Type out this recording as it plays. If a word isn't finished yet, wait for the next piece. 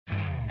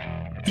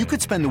You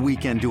could spend the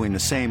weekend doing the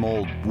same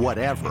old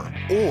whatever,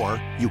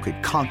 or you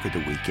could conquer the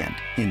weekend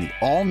in the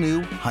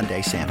all-new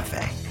Hyundai Santa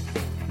Fe.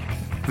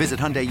 Visit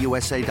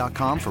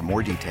HyundaiUSA.com for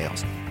more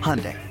details.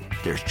 Hyundai,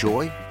 there's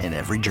joy in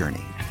every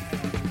journey.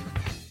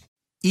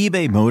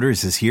 eBay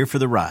Motors is here for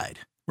the ride.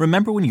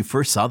 Remember when you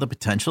first saw the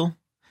potential?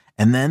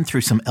 And then through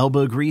some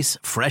elbow grease,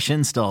 fresh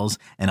installs,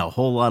 and a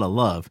whole lot of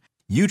love,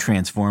 you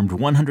transformed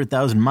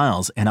 100,000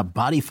 miles and a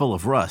body full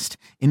of rust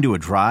into a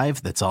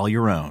drive that's all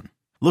your own.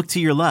 Look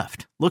to your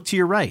left. Look to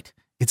your right.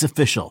 It's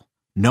official.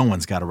 No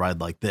one's got a ride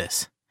like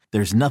this.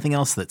 There's nothing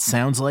else that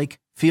sounds like,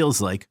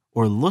 feels like,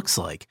 or looks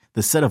like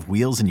the set of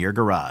wheels in your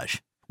garage.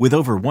 With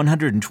over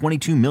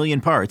 122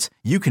 million parts,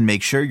 you can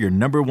make sure your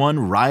number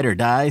one ride or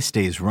die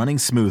stays running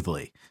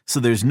smoothly.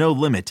 So there's no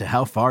limit to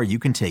how far you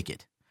can take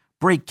it.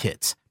 Brake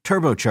kits,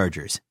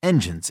 turbochargers,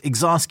 engines,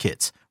 exhaust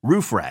kits,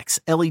 roof racks,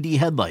 LED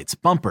headlights,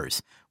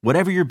 bumpers,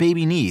 whatever your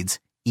baby needs,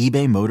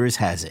 eBay Motors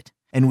has it.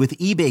 And with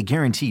eBay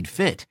Guaranteed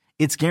Fit,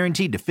 it's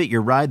guaranteed to fit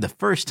your ride the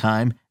first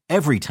time,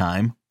 every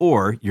time,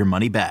 or your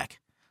money back.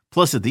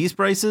 Plus, at these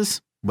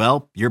prices,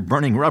 well, you're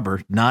burning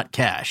rubber, not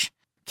cash.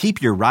 Keep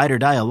your ride or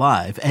die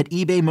alive at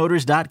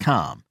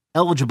ebaymotors.com.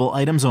 Eligible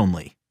items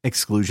only.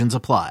 Exclusions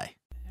apply.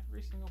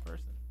 Every single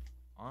person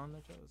on their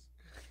toes.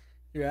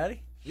 You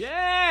ready?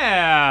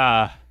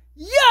 Yeah!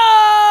 Yo!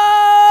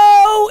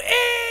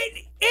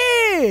 It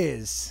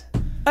is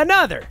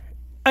another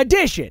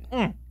edition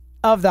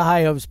of the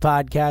High Hopes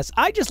podcast.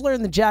 I just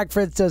learned that Jack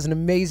Fritz does an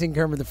amazing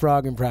Kermit the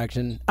Frog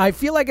impression. I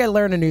feel like I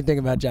learn a new thing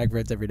about Jack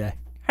Fritz every day.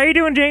 How you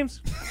doing,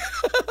 James?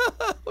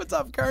 What's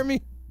up,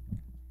 Kermit?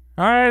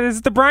 All right, this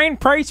is the Brian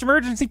Price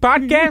Emergency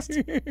Podcast.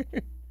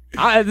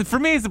 For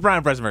me, it's the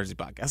Brian Price Emergency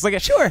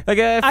Podcast. Sure.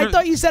 I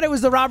thought you said it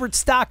was the Robert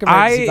Stock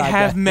Emergency Podcast. I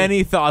have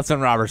many thoughts on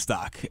Robert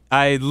Stock.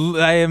 I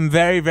am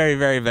very, very,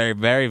 very, very,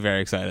 very,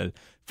 very excited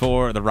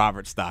for the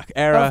Robert Stock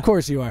era. Of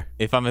course you are.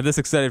 If I'm this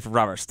excited for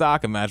Robert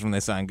Stock, imagine when they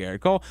signed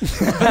Garrett Cole.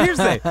 But here's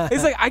the thing.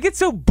 It's like I get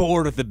so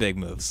bored with the big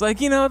moves. Like,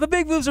 the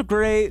big moves are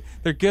great.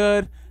 They're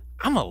good.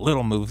 I'm a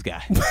little moves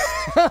guy.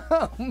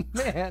 Oh,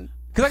 man.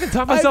 Because I can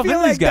talk myself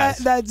into these guys.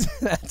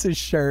 That's a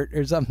shirt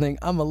or something.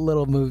 I'm a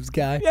little moves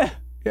guy.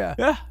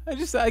 Yeah. I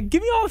just feed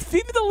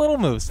me the little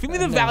moves. Feed me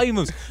the value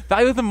moves.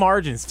 Value the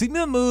margins. Feed me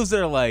the moves that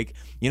are like,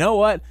 you know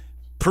what?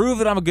 Prove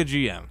that I'm a good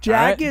GM.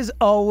 Jack is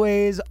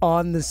always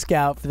on the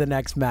scout for the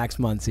next Max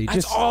Muncy.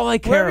 That's all I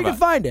care about. Wherever you can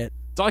find it.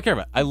 That's all I care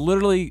about. I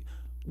literally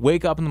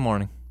wake up in the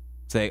morning,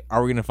 say,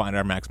 "Are we going to find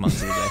our Max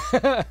Muncy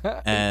today?"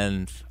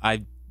 And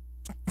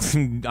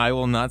I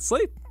will not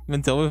sleep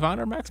until we find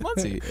our Max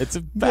Muncy. It's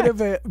a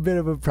bit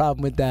of a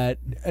problem with that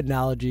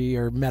analogy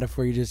or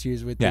metaphor you just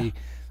used with the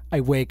I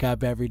wake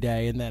up every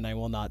day and then I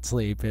will not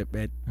sleep.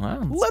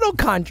 Little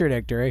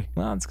contradictory.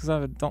 Well, it's because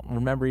I don't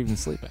remember even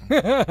sleeping.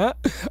 All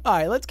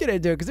right, let's get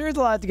into it because there is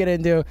a lot to get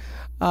into.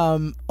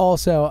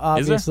 Also,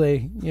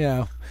 obviously,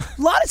 a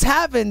lot has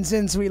happened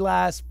since we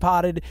last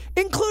potted,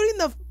 including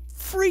the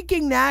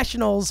freaking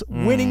Nationals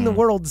winning the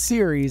World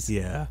Series.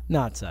 Yeah.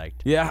 Not psyched.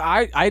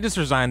 Yeah, I just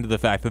resigned to the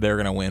fact that they were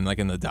going to win, like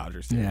in the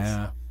Dodgers series.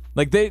 Yeah.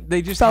 Like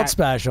they just felt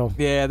special.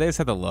 Yeah, they just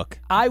had the look.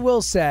 I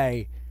will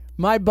say,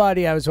 my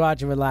buddy I was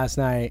watching with last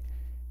night,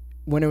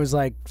 when it was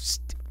like,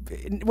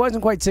 it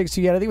wasn't quite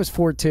 6-2 yet. I think it was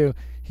 4-2.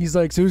 He's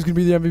like, so who's going to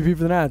be the MVP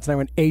for the Nats? And I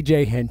went,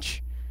 A.J.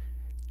 Hinch.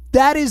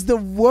 That is the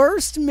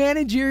worst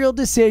managerial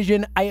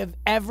decision I have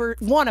ever.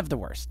 One of the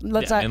worst. And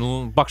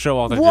Buck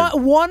Showalter.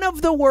 One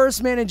of the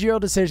worst managerial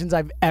decisions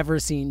I've ever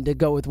seen to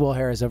go with Will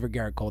Harris over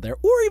Garrett Cole there,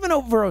 or even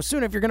over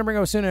Osuna if you're going to bring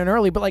Osuna in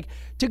early. But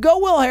to go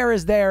Will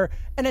Harris there,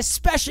 and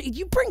especially if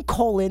you bring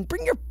Cole in,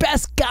 bring your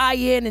best guy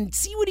in and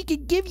see what he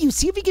could give you.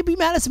 See if he could be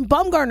Madison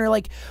Bumgarner.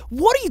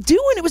 What are you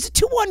doing? It was a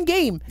 2-1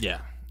 game. Yeah.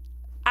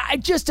 I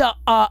just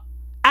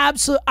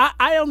absolute.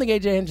 I don't think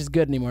A.J. Hinch is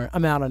good anymore.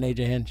 I'm out on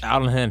A.J. Hinch.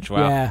 Out on Hinch.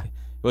 Wow. Yeah.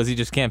 Was he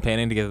just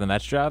campaigning to get the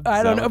Mets job?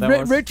 I don't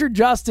know. Richard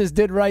Justice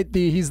did write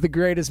he's the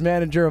greatest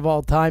manager of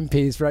all time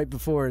piece right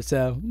before,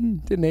 so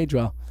didn't age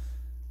well.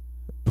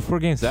 Before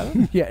Game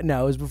 7? Yeah,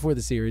 no, it was before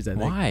the series, I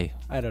think. Why?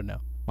 I don't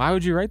know. Why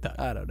would you write that?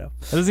 I don't know.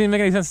 That doesn't even make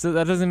any sense.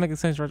 That doesn't make any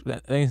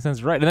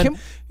sense, right? And then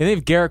you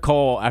have Garrett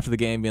Cole after the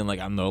game being like,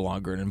 "I'm no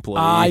longer an employee."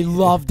 I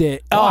loved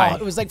it. Why? Oh,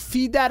 it was like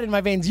feed that in my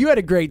veins. You had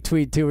a great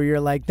tweet too, where you're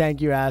like,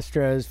 "Thank you,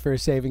 Astros, for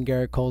saving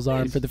Garrett Cole's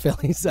arm for the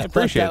Phillies." I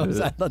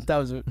thought that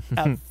was a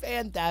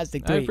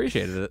fantastic tweet. I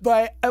appreciated it.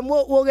 But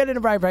we'll get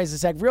into Brian Price in a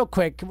sec. Real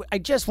quick, I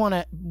just want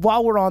to,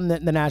 while we're on the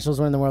Nationals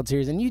winning the World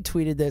Series, and you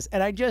tweeted this,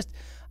 and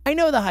I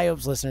know the High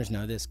Hopes listeners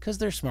know this because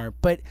they're smart,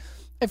 but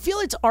I feel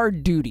it's our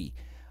duty.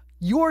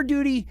 Your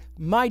duty,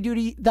 my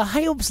duty, the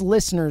High Hopes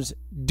listeners'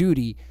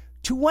 duty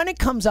to, when it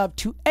comes up,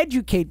 to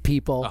educate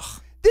people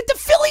that the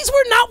Phillies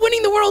were not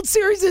winning the World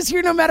Series this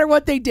year no matter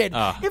what they did.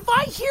 If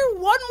I hear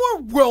one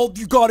more,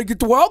 you got to get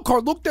the wild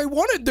card. Look, they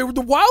won it. They were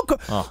the wild card.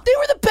 They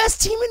were the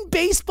best team in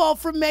baseball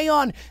from May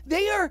on.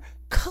 They are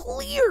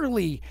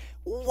clearly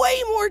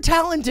way more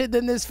talented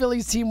than this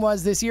Phillies team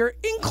was this year,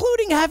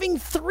 including having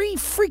 3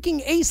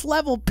 freaking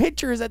ace-level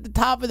pitchers at the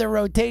top of their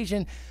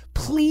rotation.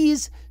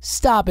 Please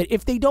stop it.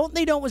 If they don't,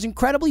 they don't. Was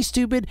incredibly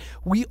stupid.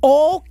 We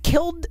all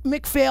killed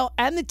McPhail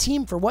and the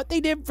team for what they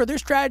did for their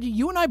strategy.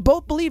 You and I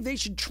both believe they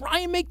should try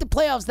and make the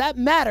playoffs. That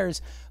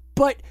matters.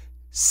 But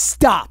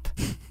stop.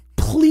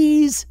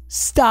 Please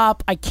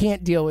stop. I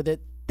can't deal with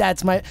it.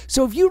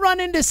 So if you run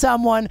into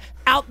someone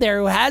out there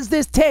who has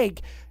this take,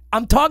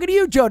 I'm talking to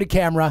you, Joe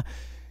DeCamera.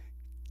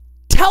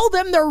 Tell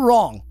them they're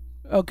wrong.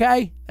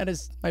 Okay? That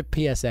is my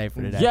PSA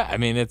for today. Yeah, I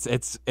mean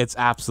it's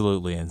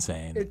absolutely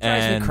insane. It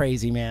drives me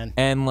crazy, man.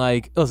 And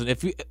like, listen,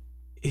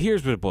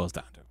 here's what it boils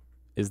down to: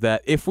 is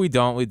that if we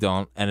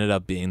don't, ended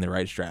up being the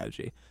right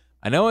strategy.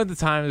 I know at the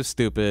time it was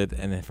stupid,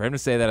 and for him to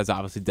say that is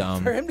obviously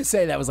dumb. For him to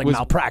say that was like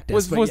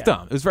malpractice. Was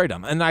dumb. It was very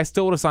dumb. And I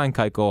still would have signed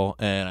Keuchel,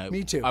 and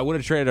Me too. I would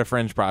have traded a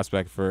fringe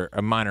prospect for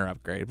a minor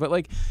upgrade. But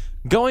like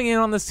going in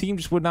on this team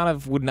just would not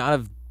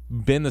have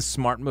been the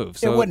smart move.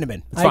 So it wouldn't have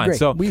been. It's I fine. agree.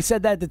 So we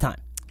said that at the time.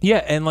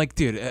 yeah, and like,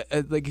 dude,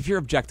 like if you're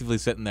objectively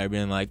sitting there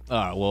being like,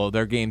 oh, well,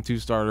 their game 2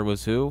 starter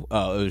was who?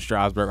 Oh, it was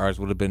Strasburg. Ours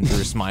would have been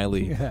Drew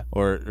Smiley Yeah.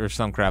 or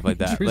some crap like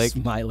that. Drew like,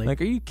 Smiley. Like,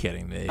 are you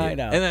kidding me? I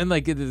know. And then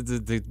like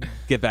to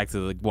get back to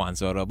like Juan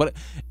Soto, but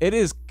it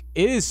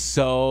is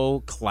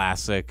so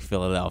classic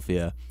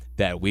Philadelphia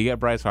that we get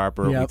Bryce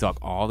Harper, we talk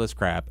all this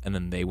crap, and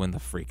then they win the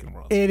freaking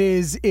World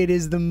Series. It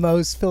is the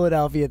most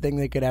Philadelphia thing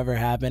that could ever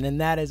happen,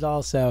 and that is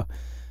also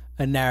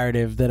a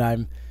narrative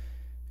that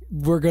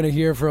we're going to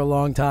hear for a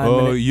long time.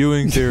 Oh,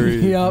 Ewing theory.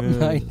 Yep,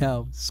 Yeah. I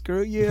know.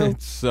 Screw you.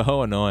 It's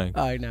so annoying.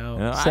 I know. You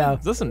know, So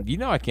listen,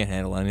 I can't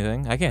handle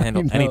anything. I can't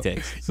handle any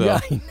takes. So, yeah,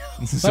 I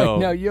know. So, I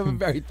know. You have a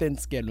very thin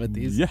skin with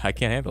these. yeah, I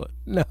can't handle it.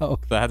 No.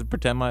 So I have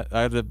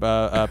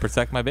to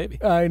protect my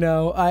baby. I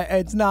know.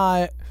 It's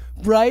not.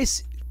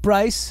 Bryce,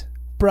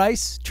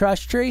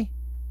 Trust Tree,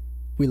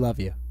 we love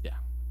you. Yeah.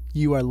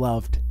 You are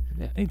loved.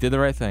 Yeah, he did the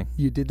right thing.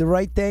 You did the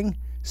right thing.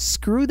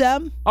 Screw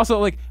them. Also,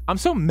 like, I'm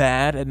so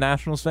mad at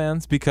Nationals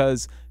fans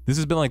because this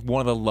has been like one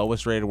of the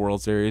lowest rated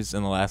World Series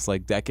in the last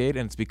like decade,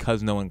 and it's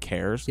because no one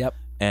cares. Yep.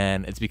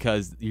 And it's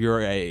because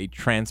you're a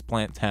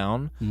transplant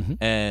town,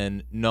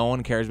 and no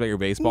one cares about your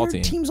baseball Your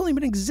team. team's only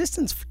been in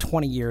existence for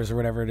 20 years or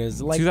whatever it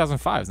is. Like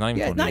 2005. It's not even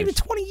 20 not years. even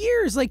 20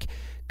 years. Like,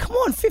 come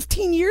on,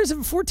 14 years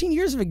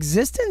of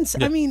existence.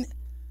 Yeah. I mean,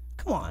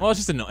 come on. Well, it's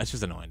just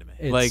annoying to me.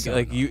 It's Like so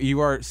like you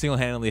are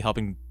single-handedly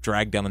helping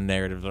drag down the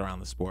narratives around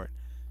the sport.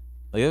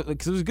 Like,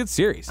 because it was a good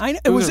series. I know,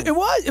 it was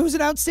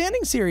an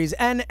outstanding series,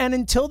 and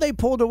until they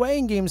pulled away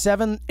in Game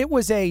 7, it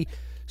was a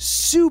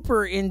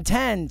super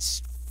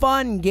intense,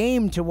 fun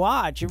game to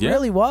watch. It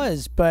really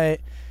was.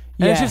 But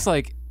And yeah, it's just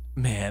like,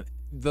 man,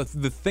 the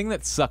thing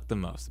that sucked the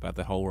most about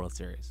the whole World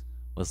Series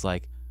was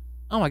like,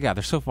 oh my God,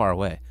 they're so far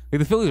away. Like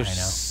the Phillies are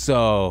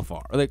so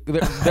far. Like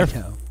they're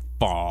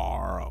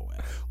far away.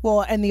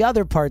 well, and the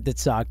other part that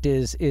sucked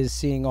is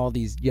seeing all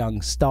these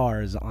young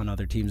stars on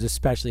other teams,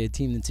 especially a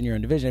team that's in your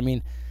own division. I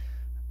mean,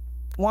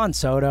 Juan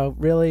Soto,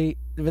 really?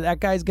 That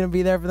guy's going to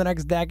be there for the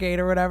next decade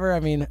or whatever? I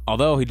mean,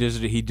 Although he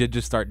did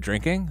just start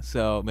drinking,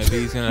 so maybe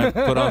he's gonna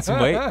put on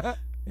some weight.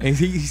 And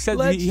he said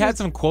he had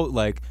some quote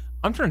like,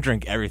 "I'm trying to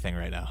drink everything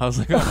right now." I was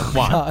like,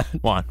 oh,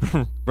 Juan,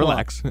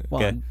 relax,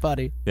 Juan, okay,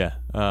 buddy. yeah.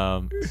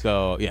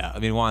 So yeah, I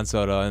mean Juan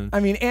Soto and I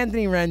mean,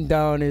 Anthony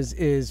Rendon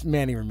is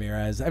Manny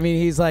Ramirez. I mean,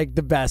 he's like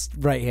the best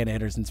right-hand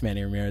hitter since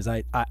Manny Ramirez.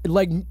 I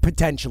like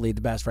potentially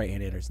the best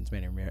right-hand hitter since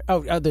Manny Ramirez.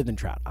 Oh, other than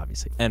Trout,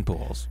 obviously.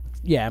 Pujols.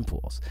 Yeah, and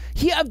Pujols.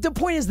 The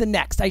point is the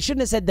next. I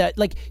shouldn't have said that.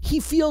 Like,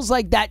 he feels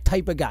like that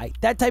type of guy.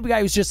 That type of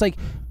guy who's just like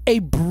a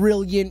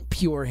brilliant,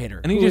 pure hitter.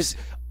 And he who just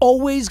is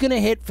always going to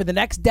hit for the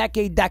next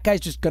decade. That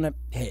guy's just going to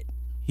hit.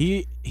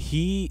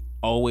 He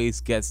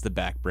always gets the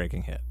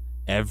back-breaking hit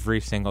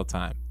every single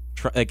time.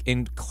 Like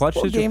in clutch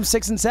Well, Game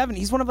 6 and 7.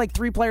 He's one of like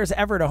 3 players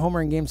ever to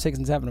homer in Game 6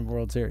 and 7 of the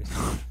World Series.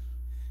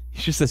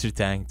 He's just such a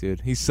tank,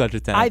 dude. He's such a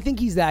tank. I think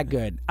he's that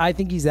good. I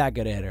think he's that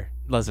good a hitter.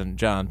 Listen,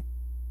 John,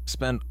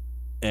 spend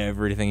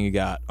everything you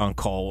got on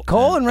Cole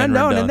and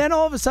Rendon, and then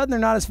all of a sudden they're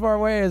not as far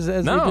away as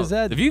we just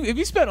said. If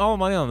you spend all the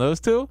money on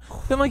those two,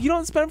 then like you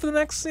don't spend for the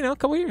next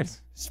couple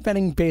years.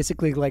 Spending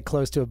basically like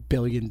close to $1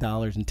 billion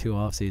in 2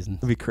 off seasons.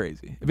 It'd be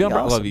crazy. It'd be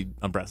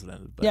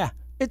unprecedented. But Yeah,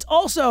 it's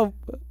also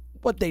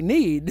what they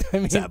need. I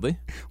mean, sadly,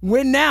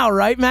 win now,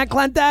 right, Matt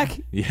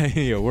Klentak?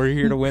 yeah, we're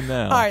here to win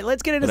now. All right,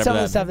 let's get into Whatever some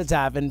of the that stuff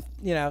means. that's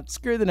happened.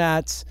 Screw the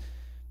Nats,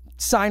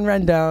 sign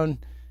Rendon,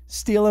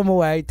 steal him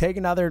away, take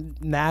another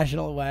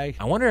national away.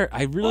 I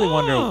really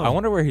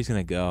wonder where he's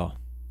gonna go.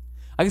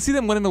 I can see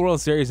them winning the World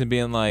Series and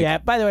being like, Yeah,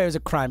 by the way, it was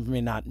a crime for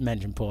me not to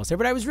mention Pujols there,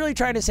 but I was really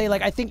trying to say,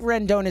 like, I think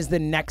Rendon is the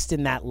next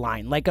in that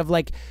line,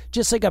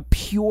 just like a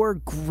pure,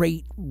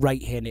 great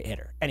right-handed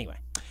hitter. Anyway.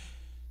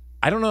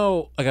 I don't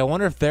know. Like, I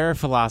wonder if their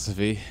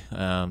philosophy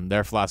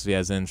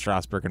as in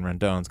Strasburg and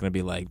Rendon, is going to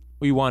be like,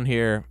 we won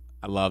here.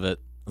 I love it.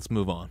 Let's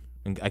move on.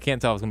 And I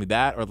can't tell if it's going to be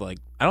that or like,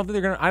 I just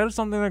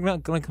don't think they're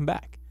going to come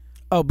back.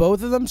 Oh,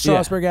 both of them,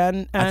 Strasburg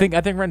and I think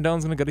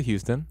Rendon's going to go to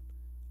Houston.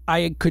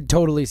 I could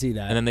totally see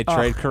that. And then they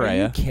trade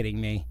Correa. Are you kidding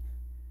me?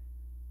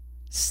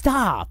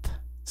 Stop.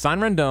 Sign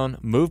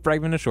Rendon, move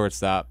Bregman to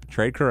shortstop,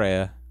 trade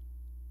Correa,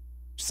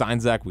 sign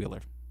Zach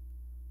Wheeler.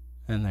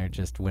 And they're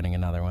just winning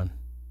another one.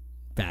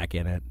 back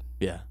in it.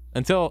 Yeah.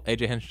 Until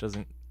AJ Hinch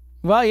doesn't.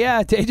 Well,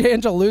 yeah, AJ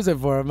Hinch will lose it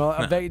for him.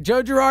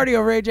 Joe Girardi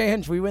over AJ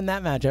Hinch. We win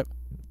that matchup.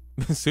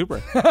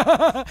 Super.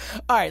 All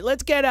right,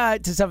 let's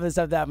get to some of the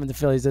stuff that happened to the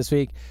Phillies this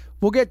week.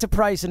 We'll get to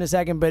Price in a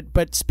second,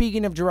 but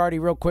speaking of Girardi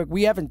real quick,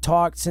 we haven't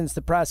talked since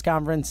the press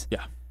conference.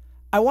 Yeah.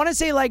 I want to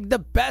say like the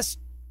best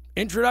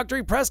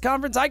introductory press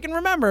conference I can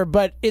remember,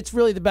 but it's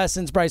really the best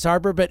since Bryce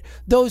Harper. But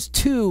those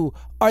two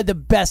are the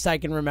best I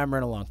can remember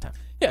in a long time.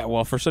 Yeah,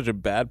 well, for such a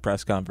bad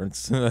press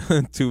conference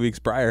 2 weeks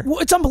prior. Well,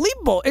 it's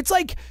unbelievable. It's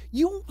like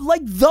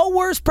the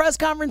worst press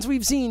conference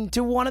we've seen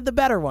to one of the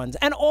better ones.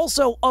 And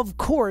also, of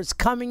course,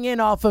 coming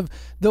in off of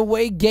the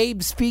way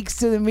Gabe speaks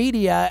to the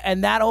media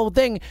and that whole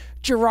thing,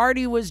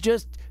 Girardi was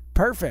just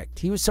perfect.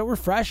 He was so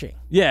refreshing.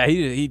 Yeah,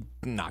 he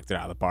knocked it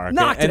out of the park.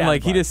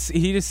 He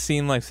just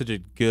seemed like such a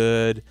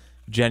good,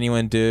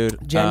 genuine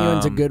dude.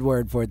 Genuine's a good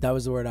word for it. That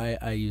was the word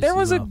I used. There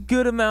was a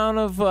good amount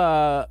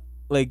of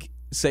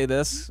say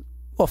this.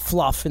 Well,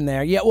 fluff in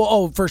there. Yeah,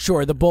 for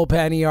sure. The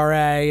bullpen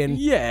ERA and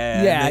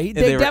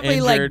they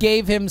definitely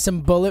gave him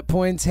some bullet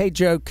points. Hey,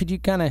 Joe, could you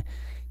kind of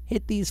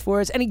hit these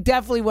for us? And he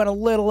definitely went a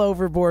little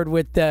overboard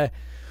with the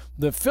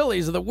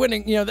Phillies are the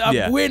winning,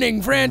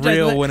 winning franchise.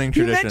 Real winning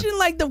tradition. You mentioned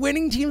like the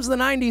winning teams of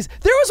the 90s.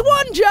 There was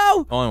one,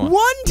 Joe. Only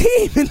one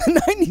team in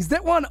the 90s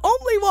that won.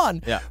 Only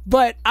one. Yeah.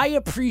 But I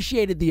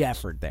appreciated the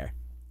effort there.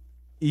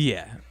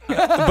 Yeah.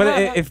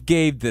 But if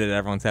Gabe did it,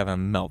 everyone's having a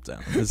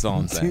meltdown. That's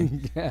all I'm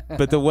saying.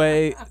 But the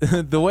way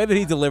that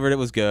he delivered it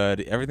was good.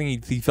 Everything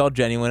he felt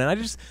genuine, and I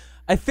just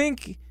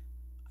think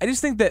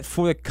that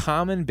for the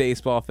common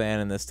baseball fan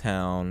in this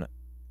town,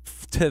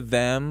 to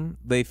them,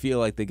 they feel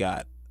like they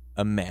got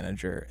a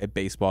manager, a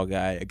baseball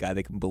guy, a guy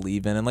they can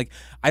believe in, and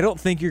I don't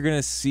think you're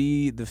gonna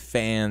see the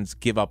fans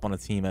give up on a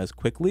team as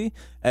quickly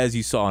as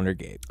you saw under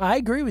Gabe. I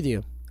agree with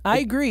you. I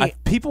agree.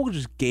 People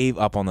just gave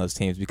up on those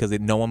teams because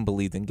no one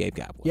believed in Gabe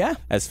Kapler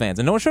as fans.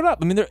 And no one showed up.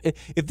 I mean,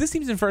 if this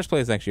team's in first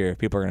place next year,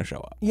 people are going to show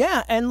up.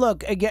 Yeah, and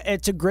look, again,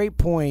 it's a great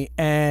point.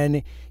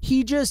 And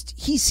he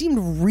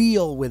seemed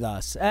real with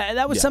us.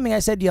 That was something I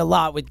said to you a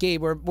lot with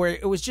Gabe, where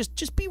it was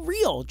just be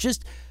real.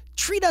 Just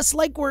treat us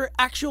like we're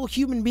actual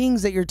human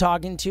beings that you're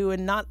talking to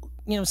and not,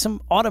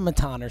 some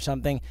automaton or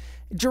something.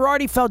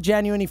 Girardi felt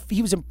genuine.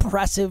 He was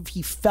impressive.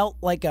 He felt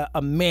like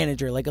a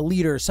manager, like a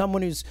leader,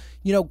 someone who's,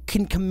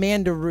 can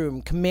command a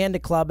room, command a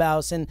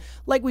clubhouse. And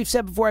like we've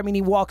said before, I mean,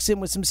 he walks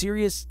in with some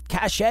serious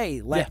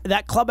cachet.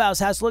 That clubhouse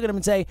has to look at him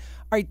and say,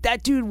 all right,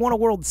 that dude won a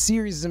World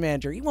Series as a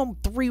manager. He won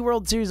 3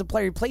 World Series as a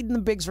player. He played in the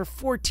bigs for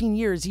 14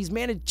 years. He's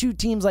managed 2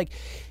 teams.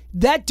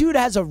 That dude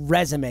has a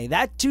resume.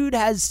 That dude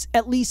has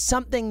at least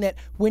something that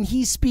when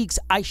he speaks,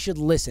 I should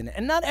listen.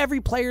 And not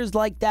every player's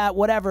like that,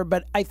 whatever.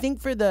 But I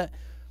think for the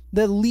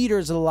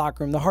leaders of the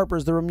locker room, the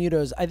Harpers, the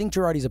Romutos, I think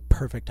Girardi's a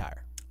perfect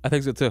hire. I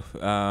think so too.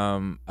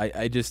 I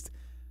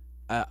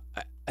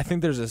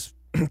think there's this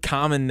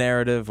common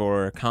narrative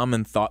or a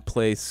common thought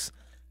place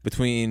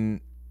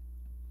between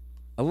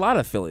a lot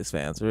of Phillies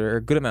fans, or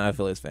a good amount of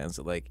Phillies fans,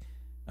 that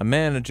a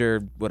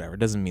manager, whatever,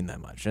 doesn't mean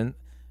that much. And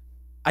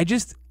I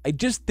just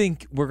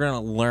think we're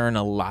gonna learn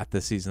a lot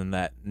this season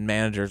that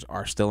managers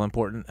are still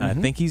important. And I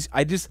think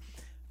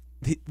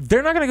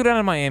they're not going to go down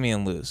to Miami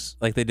and lose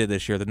like they did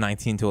this year, the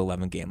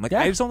 19-11 game.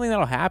 I just don't think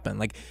that'll happen.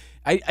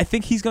 I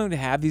think he's going to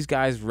have these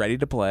guys ready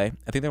to play.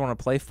 I think they want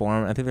to play for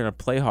him. I think they're going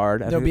to play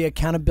hard. There'll be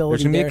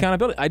accountability. There's going to be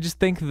accountability. I just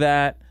think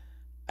that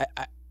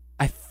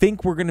I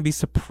think we're going to be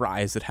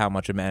surprised at how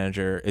much a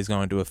manager is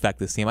going to affect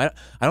this team. I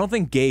don't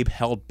think Gabe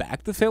held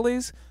back the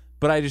Phillies,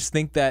 but I just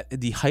think that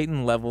the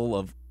heightened level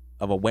of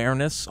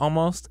awareness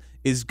almost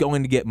is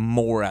going to get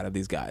more out of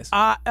these guys.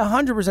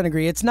 100%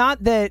 agree. It's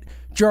not that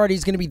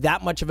Girardi's going to be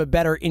that much of a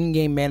better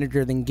in-game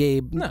manager than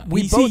Gabe. No,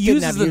 he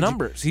uses the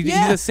numbers. He's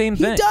the same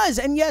thing. He does,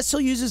 and yes, he'll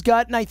use his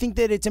gut, and I think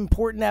that it's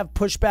important to have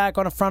pushback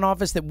on a front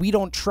office that we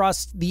don't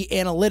trust the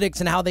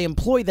analytics and how they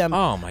employ them.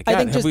 Oh, my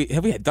God.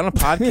 Have we done a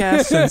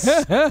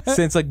podcast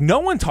since no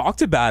one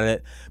talked about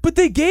it, but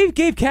they gave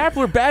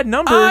Kapler bad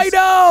numbers. I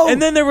know!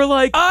 And then they were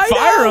like,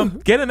 fire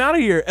him, get him out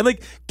of here. And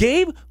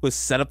Gabe was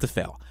set up to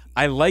fail.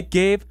 I like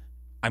Gabe.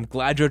 I'm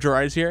glad Joe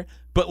Girardi's here,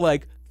 but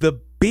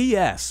the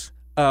BS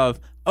of,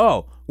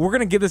 we're going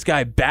to give this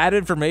guy bad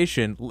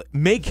information,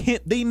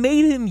 they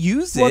made him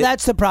use it. Well,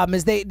 that's the problem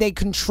is they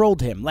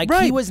controlled him.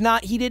 Right.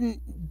 He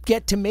didn't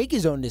get to make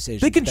his own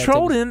decisions. They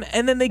controlled him,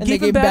 and then they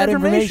gave him bad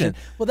information.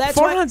 Well, that's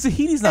Farhan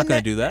Zahidi's not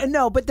going to do that.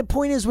 No, but the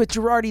point is with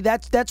Girardi,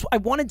 that's I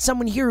wanted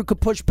someone here who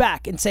could push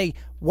back and say,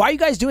 why are you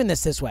guys doing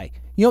this way?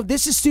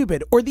 This is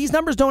stupid, or these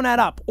numbers don't add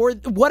up, or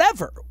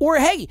whatever. Or,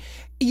 hey,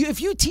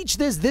 if you teach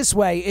this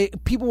way,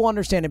 people will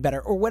understand it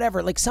better, or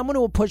whatever. Someone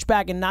who will push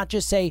back and not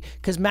just say,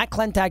 because Matt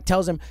Klentak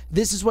tells him,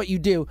 this is what you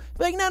do.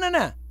 No,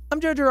 I'm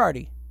Joe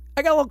Girardi.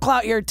 I got a little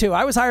clout here, too.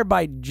 I was hired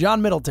by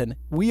John Middleton.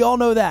 We all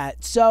know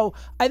that. So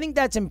I think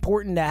that's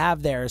important to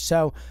have there.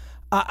 So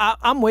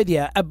I'm with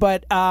you.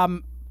 But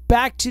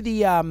back to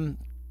the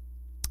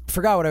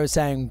forgot what I was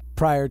saying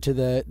prior to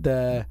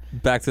the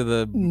Back to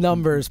the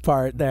numbers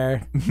part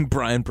there.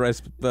 Brian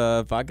Price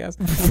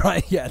podcast.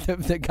 Right, yeah,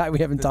 the guy we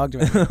haven't talked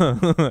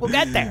about. We'll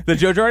get there. The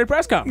Joe Girardi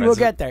press conference. We'll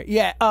get there.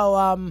 Yeah.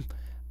 Oh,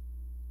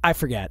 I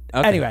forget.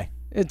 Okay. Anyway,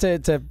 it's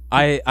a.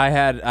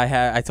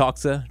 I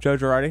talked to Joe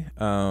Girardi.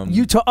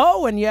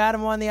 And you had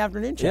him on the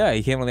afternoon show. Yeah,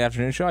 he came on the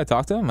afternoon show. I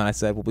talked to him, and I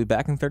said, "We'll be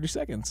back in 30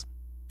 seconds."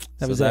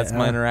 That's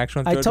my interaction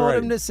with Joe I told Girardi.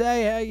 him to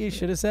say, "Hey, you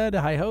should have said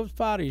high hopes,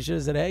 Potter. You should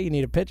have said, hey, you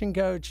need a pitching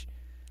coach."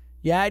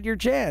 You had your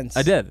chance.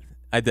 I did.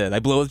 I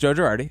blew it with Joe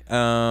Girardi.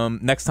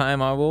 Next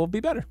time I will be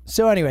better.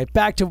 So anyway,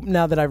 back to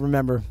now that I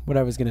remember what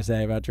I was going to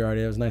say about Girardi.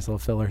 It was a nice little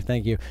filler.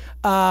 Thank you.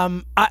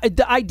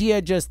 The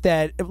idea just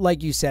that,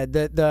 like you said,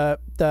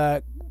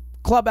 the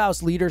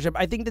clubhouse leadership,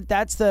 I think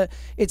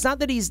it's not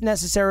that he's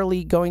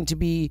necessarily going to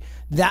be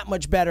that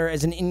much better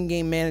as an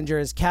in-game manager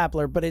as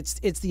Kapler, but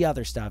it's the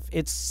other stuff.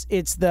 It's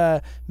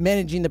the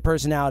managing the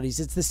personalities.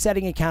 It's the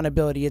setting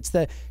accountability. It's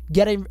the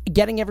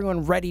getting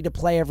everyone ready to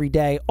play every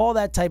day. All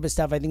that type of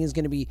stuff I think is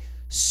going to be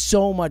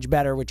so much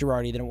better with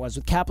Girardi than it was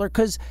with Kapler,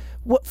 because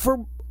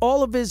for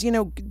all of his,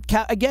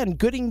 again,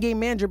 good in-game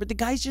manager, but the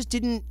guys just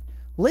didn't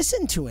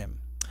listen to him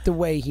the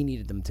way he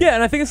needed them to. Yeah,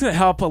 and I think it's going to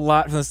help a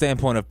lot from the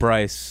standpoint of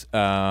Bryce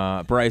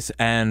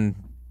and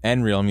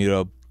Real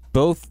Muto.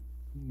 Both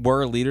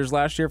were leaders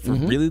last year for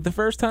really the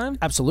first time.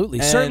 Absolutely.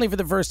 And certainly for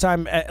the first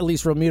time, at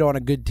least Real Muto on a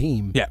good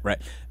team. Yeah,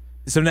 right.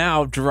 So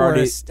now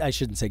Girardi... I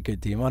shouldn't say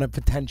good team, on a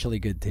potentially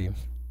good team.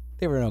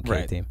 They were an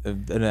okay team.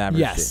 An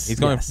average Yes,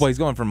 team. He's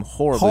going from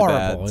horrible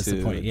bad is to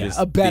the point. Yeah, just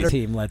a better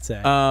decent. team, let's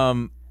say.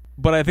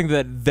 But I think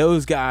that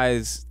those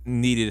guys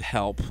needed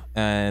help,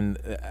 and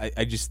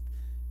I just...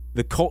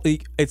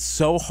 It's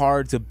so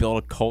hard to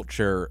build a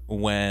culture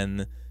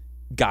when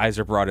guys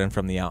are brought in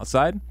from the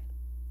outside,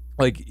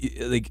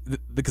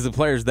 because the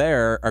players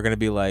there are going to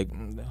be like,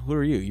 "Who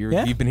are you?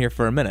 You've been here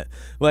for a minute."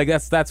 Like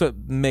that's what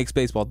makes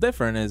baseball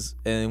different,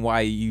 and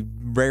why you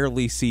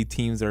rarely see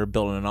teams that are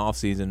building an off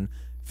season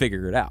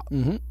figure it out.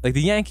 Mm-hmm. Like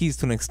the Yankees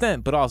to an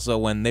extent, but also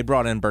when they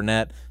brought in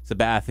Burnett,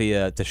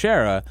 Sabathia,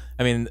 Teixeira,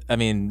 I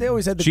mean, they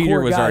always had the Jeter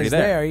core was guys already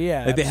there.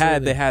 Yeah, like they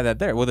had that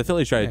there. Well, the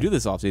Phillies tried to do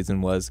this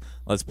offseason was,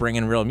 let's bring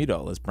in Real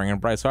Muto, let's bring in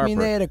Bryce Harper. I mean,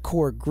 they had a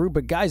core group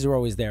of guys who were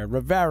always there: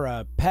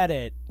 Rivera,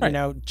 Pettit,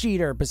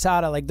 Jeter,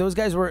 Posada. Like those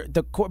guys were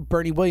the core.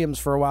 Bernie Williams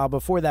for a while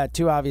before that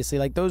too. Obviously,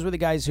 like those were the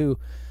guys who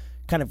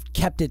kind of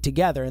kept it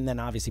together. And then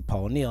obviously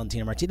Paul O'Neill and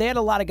Tino Marti. They had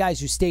a lot of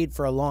guys who stayed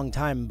for a long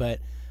time, but.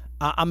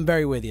 I'm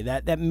very with you.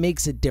 That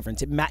makes a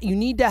difference. You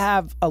need to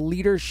have a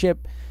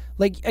leadership.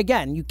 Like,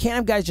 again, you can't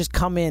have guys just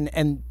come in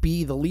and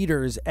be the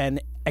leaders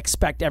and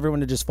expect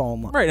everyone to just fall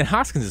in line. Right, and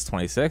Hoskins is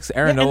 26.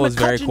 Aaron Nola is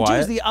very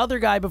quiet. And the other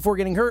guy before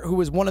getting hurt who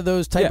was one of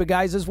those type of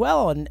guys as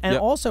well, and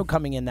also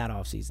coming in that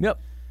offseason. Yep.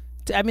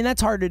 I mean,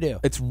 that's hard to do.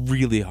 It's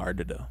really hard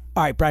to do. All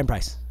right, Brian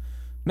Price.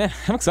 Man,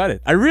 I'm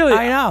excited. I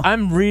know.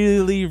 I'm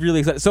really, really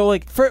excited. So,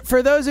 like,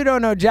 for those who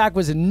don't know, Jack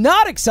was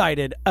not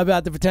excited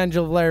about the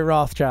potential of Larry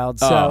Rothschild.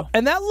 So,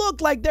 and that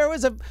looked like there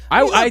was a.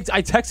 I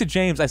texted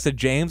James. I said,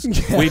 James,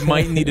 we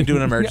might need to do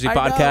an emergency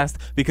podcast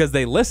because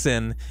they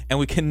listen, and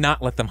we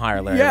cannot let them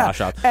hire Larry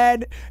Rothschild.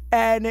 And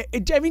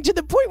I mean, to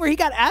the point where he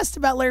got asked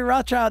about Larry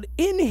Rothschild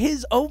in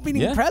his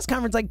opening press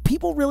conference, like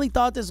people really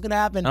thought this was going to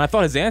happen. And I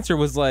thought his answer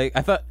was like,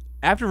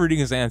 after reading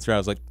his answer, I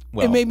was like,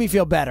 well. It made me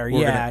feel better,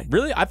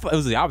 Really? I thought it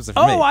was the opposite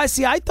for me. Oh, I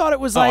see. I thought it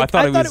was like,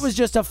 I thought it was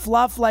just a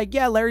fluff, like,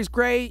 yeah, Larry's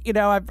great.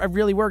 I've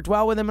really worked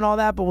well with him and all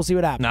that, but we'll see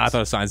what happens. No, I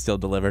thought a sign still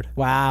delivered.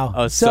 Wow.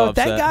 I was so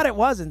upset. Thank God it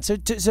wasn't. So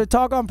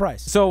talk on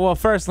Price. So, well,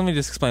 first, let me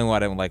just explain why I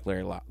don't like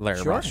Larry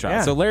Rothschild.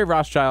 Yeah. So Larry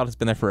Rothschild has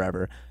been there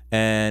forever,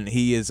 and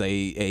he is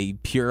a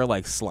pure,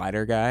 like,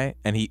 slider guy,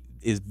 and he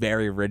is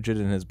very rigid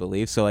in his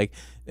beliefs. So, like,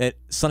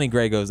 Sonny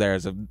Gray goes there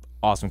as an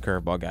awesome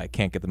curveball guy.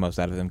 Can't get the most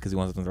out of him because he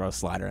wants to throw a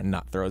slider and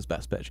not throw his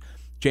best pitch.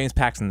 James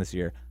Paxton this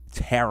year,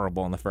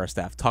 terrible in the first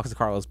half. Talks to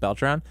Carlos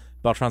Beltran.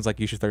 Beltran's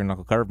like, you should throw your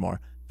knuckle curve more.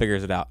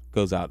 Figures it out,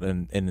 goes out,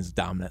 and is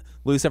dominant.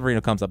 Luis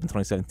Severino comes up in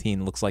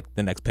 2017, looks like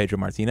the next Pedro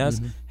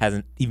Martinez.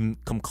 Hasn't even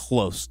come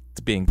close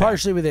to being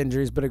partially with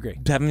injuries, but agree.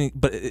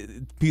 But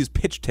he was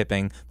pitch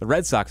tipping. The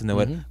Red Sox knew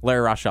it.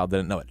 Larry Rothschild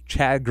didn't know it.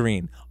 Chad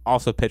Green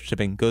also pitch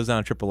tipping, goes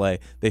down to AAA.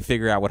 They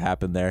figure out what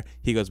happened there.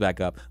 He goes back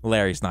up.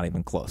 Larry's not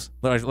even close.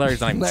 Larry's not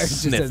even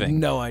sniffing. Just has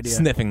no idea.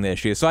 Sniffing the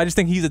issue. So I just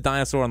think he's a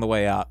dinosaur on the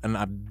way out, and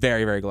I'm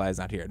very, very glad he's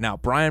not here. Now,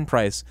 Brian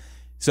Price.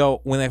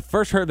 So when I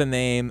first heard the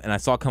name and I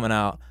saw it coming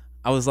out,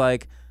 I was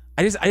like,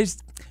 I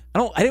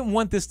didn't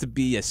want this to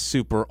be a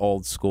super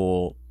old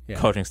school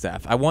coaching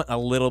staff. I want a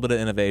little bit of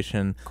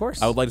innovation. Of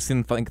course. I would like to see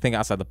them think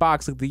outside the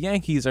box. Like the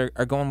Yankees are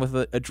going with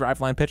a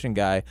driveline pitching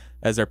guy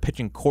as their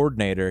pitching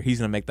coordinator. He's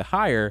going to make the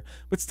hire,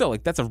 but still,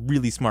 like that's a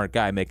really smart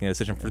guy making a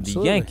decision for the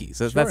Yankees.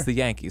 So that's the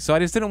Yankees. So I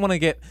just didn't want to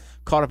get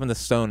caught up in the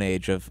stone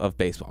age of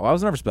baseball. I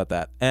was nervous about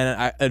that,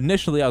 and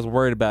initially I was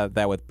worried about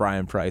that with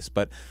Brian Price.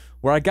 But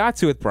where I got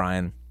to with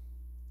Brian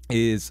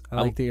is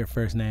I like that your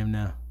first name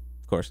now.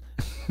 Of course.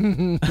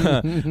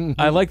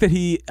 I like that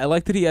he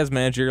has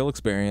managerial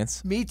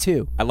experience. Me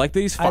too. I like that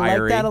he's fiery. I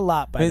like that a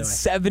lot, by the way.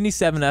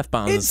 77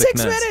 F-bombs In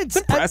 6 minutes. It's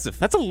impressive.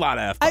 That's a lot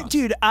of F-bombs.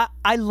 Dude,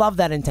 I love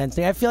that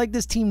intensity. I feel like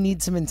this team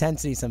needs some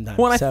intensity sometimes.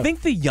 Well, I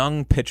think the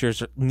young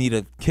pitchers need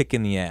a kick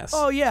in the ass.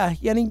 Oh, yeah.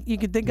 Any you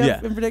could think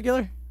of in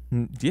particular?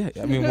 Yeah,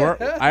 I mean,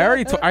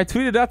 I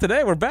tweeted out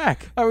today. We're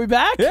back. Are we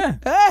back? Yeah.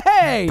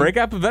 Hey.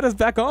 Breakout Pavetta's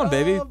back on,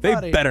 baby.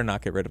 buddy. They better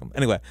not get rid of him.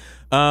 Anyway,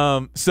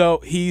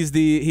 so he was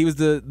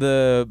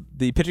the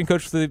pitching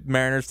coach for the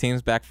Mariners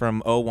teams back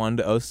from 01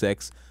 to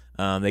 06.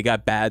 They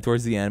got bad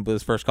towards the end, but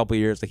his first couple of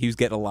years, like, he was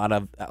getting a lot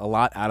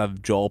out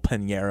of Joel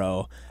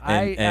Pinheiro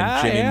and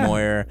Jimmy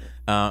Moyer.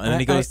 And then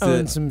he goes I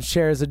owned some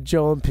shares of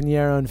Joel and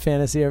Pinheiro in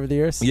fantasy over the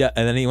years. Yeah,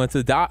 and then he went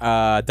to the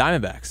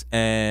Diamondbacks,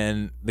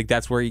 and like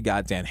that's where he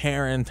got Dan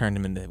Herron, turned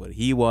him into what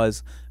he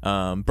was.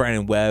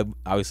 Brandon Webb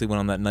obviously went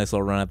on that nice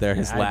little run out there.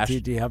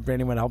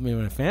 Brandon would help me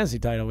win a fantasy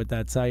title with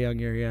that Cy Young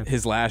year. Yeah.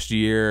 His last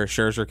year,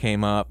 Scherzer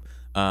came up.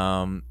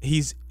 And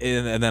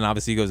then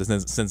obviously he goes to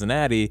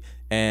Cincinnati,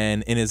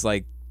 and in his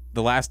like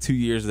the last 2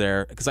 years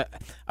there, because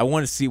I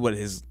want to see what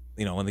his,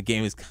 when the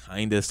game is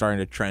kind of starting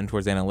to trend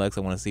towards analytics,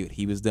 I want to see what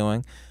he was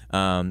doing.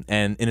 And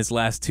in his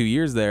last 2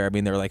 years there, I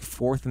mean, they were like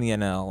fourth in the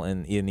NL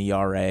in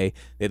ERA. They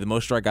had the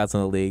most strikeouts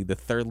in the league, the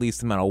third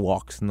least amount of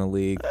walks in the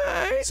league.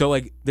 So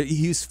like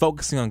he's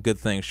focusing on good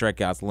things,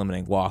 strikeouts,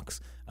 limiting walks.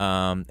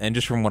 And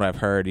just from what I've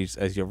heard, he's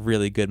a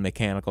really good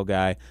mechanical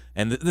guy.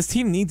 And this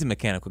team needs a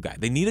mechanical guy.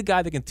 They need a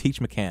guy that can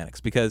teach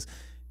mechanics because,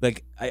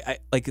 like, I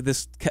like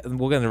this.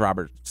 We'll get into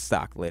Robert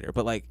Stock later,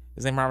 but like,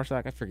 his name Robert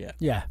Stock? I forget.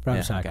 Yeah,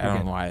 Robert Stock. Okay. I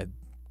don't know why I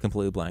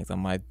completely blanked on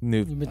my new.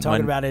 You've been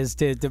talking about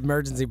the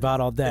emergency bot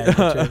all day.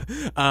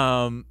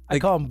 I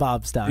call him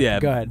Bob Stock.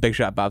 Yeah, go ahead. Big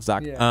shot, Bob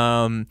Stock.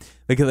 Yeah.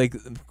 Like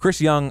Chris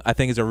Young, I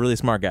think is a really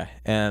smart guy,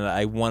 and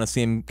I want to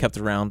see him kept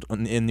around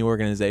in the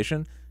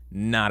organization.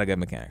 Not a good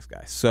mechanics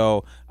guy.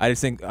 So I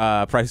just think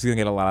Price is going to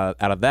get a lot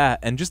out of that.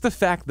 And just the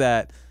fact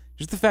that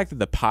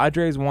the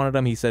Padres wanted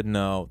him, he said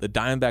no. The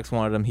Diamondbacks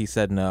wanted him, he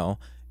said no.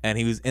 And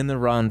he was in the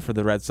run for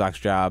the Red Sox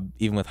job,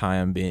 even with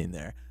Chaim being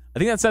there. I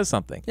think that says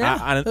something.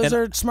 Yeah, those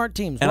are smart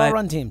teams,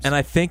 well-run teams. And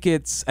I think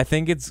it's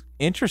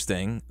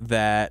interesting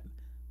that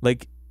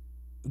like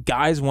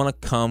guys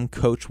want to come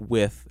coach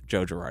with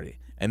Joe Girardi.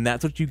 And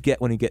that's what you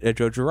get when you get a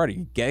Joe Girardi.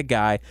 You get a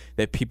guy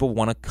that people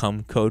want to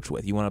come coach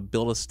with. You want to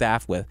build a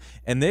staff with.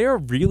 And they are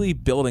really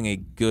building a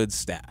good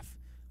staff.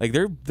 Like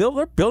they're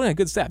building a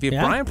good staff. You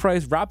have Brian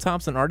Price, Rob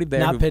Thompson already there.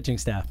 Not pitching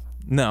staff.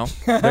 No,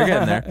 they're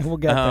getting there. We'll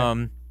get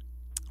there.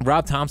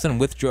 Rob Thompson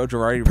with Joe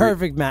Girardi.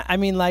 Perfect, Matt. I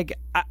mean, like,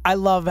 I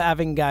love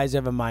having guys who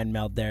have a mind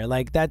meld there.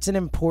 Like, that's an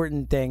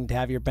important thing to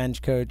have your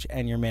bench coach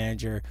and your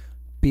manager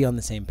be on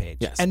the same page.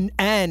 Yes.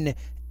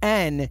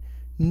 And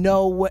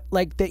know what,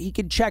 like, that he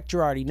can check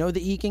Girardi, know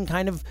that he can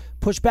kind of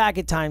push back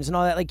at times and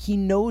all that. Like, he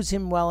knows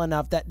him well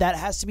enough that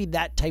has to be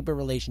that type of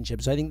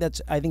relationship. So I think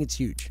it's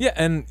huge. Yeah,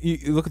 and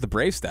you look at the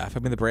Brave staff.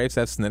 I mean, the Braves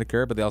have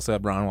Snedeker, but they also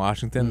have Ron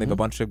Washington. They have a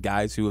bunch of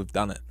guys who have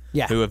done it.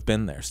 Yeah. Who have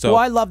been there. So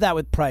I love that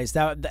with Price.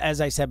 That, as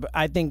I said,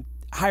 I think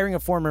hiring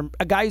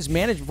a guy who's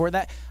managed before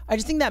that, I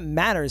just think that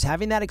matters.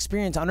 Having that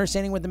experience,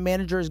 understanding what the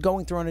manager is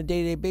going through on a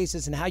day-to-day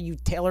basis and how you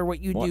tailor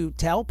what you do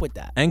to help with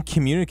that. And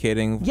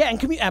communicating. Yeah,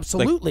 and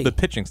absolutely. Like, the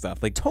pitching stuff.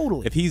 Like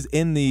totally. If he's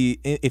in the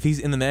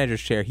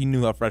manager's chair, he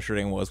knew how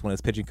frustrating it was when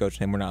his pitching coach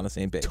and him were not on the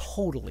same page.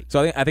 Totally.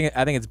 So I think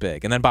it's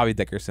big. And then Bobby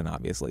Dickerson,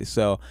 obviously.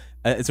 So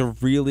it's a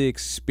really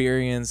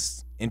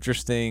experienced,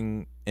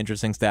 interesting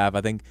staff.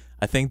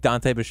 I think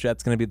Dante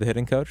Bichette's going to be the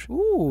hitting coach.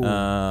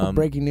 Ooh,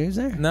 breaking news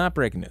there? Not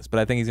breaking news, but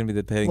I think he's going to be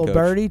the hitting coach.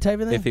 Birdie type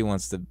of thing? If he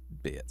wants to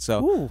be it.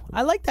 So, ooh,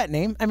 I like that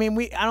name. I mean,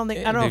 I don't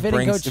know if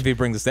hitting coach. If he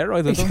brings the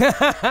steroids with him,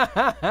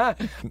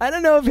 I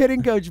don't know if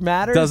hitting coach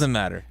matters. Doesn't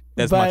matter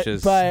much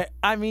as. But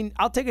I mean,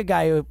 I'll take a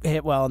guy who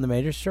hit well in the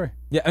majors. Sure.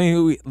 Yeah, I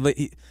mean,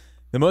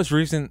 the most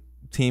recent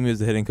team he was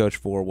the hitting coach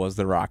for was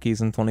the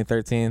Rockies in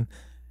 2013,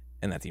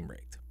 and that team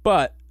raked.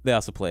 But they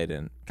also played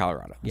in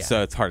Colorado,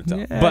 so it's hard to tell.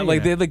 Yeah, but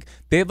like they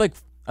had like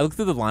I looked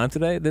at the lineup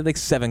today. They had like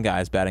 7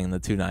 guys batting in the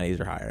 290s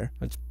or higher.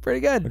 That's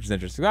pretty good. Which is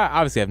interesting. I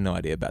obviously have no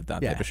idea about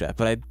Dante Bichette,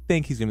 but I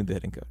think he's going to be the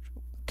hitting coach.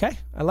 Okay,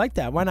 I like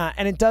that. Why not?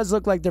 And it does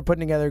look like they're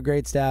putting together a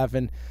great staff.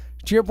 And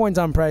to your points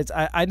on Price,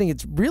 I think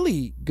it's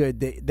really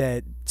good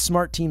that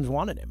smart teams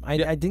wanted him.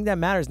 I think that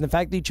matters. And the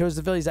fact that he chose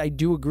the Phillies, I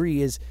do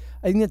agree, I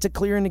think that's a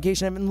clear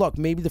indication. I mean, look,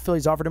 maybe the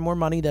Phillies offered him more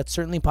money. That's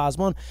certainly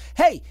possible. And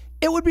hey,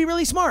 it would be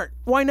really smart.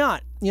 Why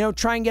not?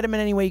 Try and get him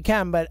in any way you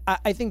can. But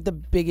I think the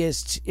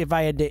biggest, if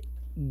I had to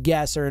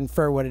guess or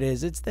infer what it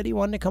is, it's that he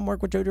wanted to come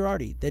work with Joe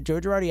Girardi. That Joe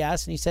Girardi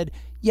asked, and he said,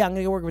 yeah, I'm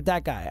going to go work with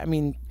that guy. I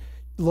mean,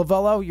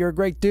 Lovello, you're a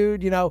great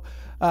dude.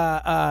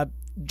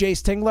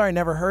 Jace Tingler, I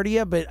never heard of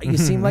you, but you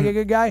seem like a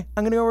good guy.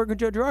 I'm going to go work with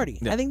Joe Girardi.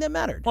 Yeah. I think that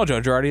mattered. Well, Joe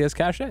Girardi has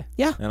cachet.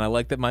 Yeah. And I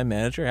like that my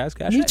manager has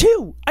cachet. Me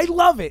too. I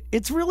love it.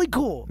 It's really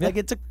cool. Yeah. Like,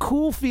 it's a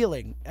cool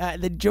feeling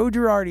that Joe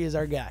Girardi is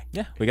our guy.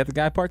 Yeah. We got the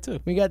guy part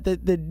 2. We got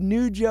the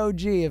new Joe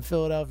G of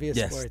Philadelphia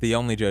sports. Yes, the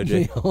only Joe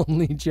G. The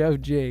only Joe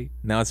G.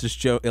 Now it's just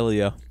Joe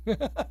Ilio.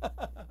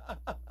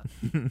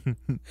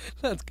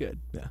 That's good.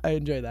 Yeah. I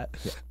enjoy that.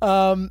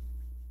 Yeah.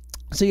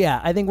 So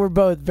yeah, I think we're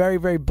both very,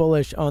 very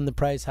bullish on the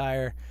price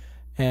hire,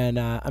 and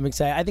I'm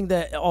excited. I think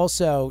that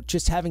also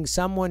just having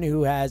someone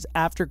who has,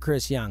 after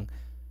Chris Young,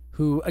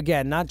 who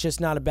again not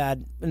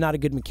a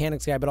good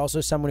mechanics guy, but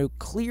also someone who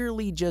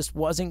clearly just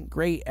wasn't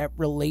great at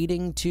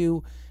relating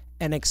to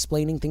and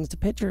explaining things to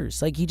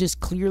pitchers. Like he just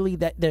clearly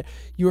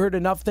you heard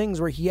enough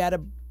things where he had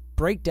a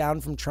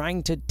breakdown from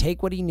trying to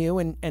take what he knew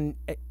and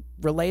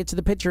relay it to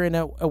the pitcher in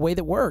a way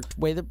that worked,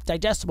 way that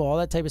digestible, all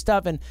that type of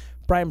stuff. And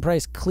Brian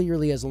Price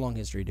clearly has a long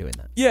history doing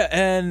that. Yeah,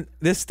 and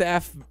this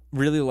staff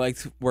really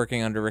liked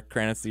working under Rick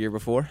Kranitz the year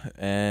before,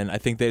 and I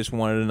think they just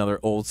wanted another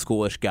old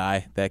schoolish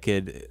guy that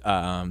could,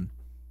 kind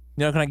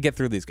of get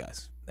through these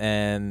guys.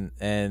 And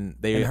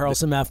they hurl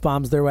some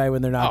F-bombs their way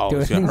when they're not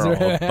doing things hurl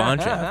right. a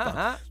bunch of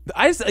F-bombs.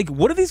 I just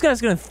what are these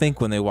guys going to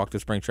think when they walk to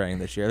spring training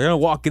this year? They're going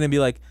to walk in and be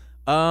like,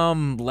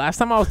 last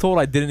time I was told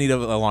I didn't need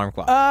an alarm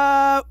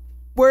clock.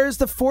 Where's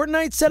the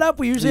Fortnite set up?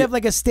 We usually have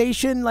like a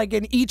station like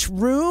in each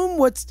room.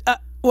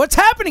 What's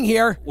happening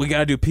here? We got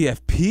to do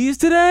PFPs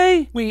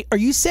today? Wait, are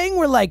you saying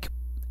we're like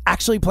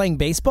actually playing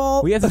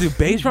baseball? We have to do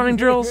base running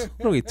drills?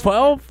 What are we,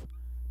 12?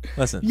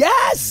 Listen.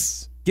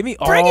 Yes! Give me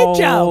Bring it,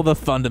 Joe. all the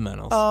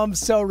fundamentals. Oh, I'm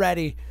so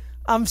ready.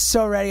 I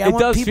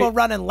want people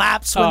running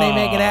laps when they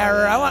make an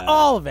error. I want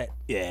all of it.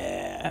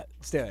 Yeah.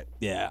 Let's do it.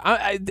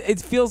 Yeah. It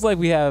feels like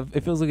we have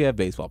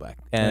baseball back.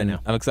 And I know.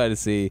 I'm excited to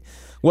see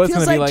what it's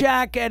going Feels to be like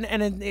like. Jack,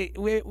 and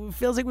it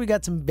feels like we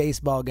got some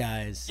baseball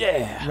guys.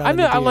 Yeah.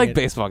 running I the like dude.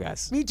 baseball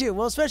guys. Me too.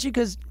 Well, especially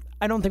because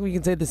I don't think we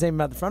can say the same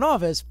about the front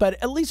office, but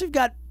at least we've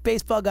got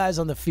baseball guys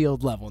on the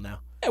field level now.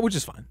 Yeah, which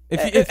is fine. I'll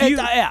take if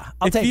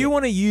you it.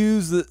 want to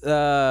use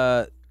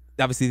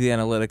obviously the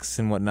analytics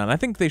and whatnot, I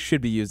think they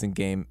should be used in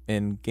game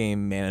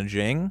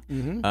managing.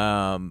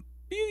 Mm-hmm.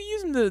 You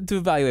use them to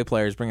evaluate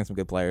players, bring in some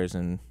good players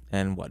and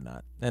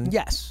whatnot, and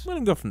Yes. let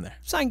them go from there.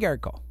 Sign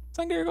Garrett Cole.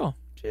 Sign Garrett Cole.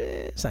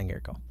 Sign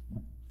Garrett Cole.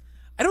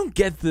 I don't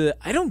get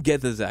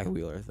the Zach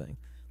Wheeler thing.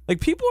 Like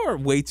people are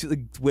way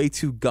too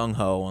gung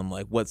ho on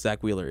like what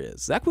Zach Wheeler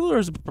is. Zach Wheeler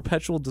is a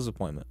perpetual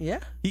disappointment. Yeah.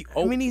 He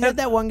had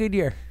that one good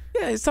year.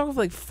 Yeah, he's talking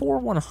like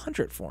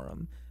 4/100 for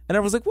him. And I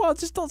was like, well,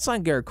 just don't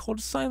sign Garrett Cole.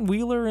 Just sign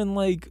Wheeler and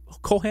like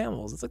Cole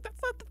Hamels. It's like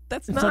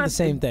that's not the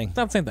same thing. It's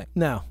not the same thing.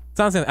 No. It's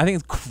not the same. I think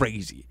it's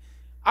crazy.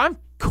 I'm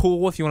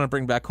cool if you want to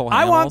bring back Cole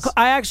Hamels.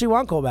 I actually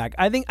want Cole back.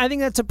 I think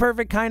that's a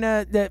perfect kind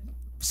of that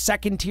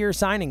second tier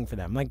signing for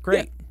them. Like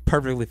great. Yeah,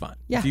 perfectly fine.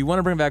 Yeah. If you want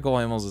to bring back Cole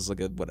Hamels, it's like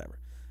a whatever.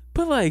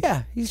 But like,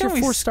 yeah, he's your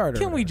fourth starter.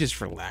 Can we just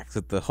relax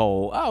at the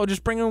whole?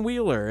 Just bring in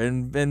Wheeler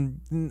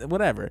and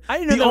whatever. I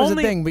didn't know that was a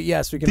thing, but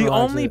yes, we can. The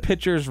only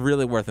pitchers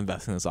really worth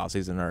investing this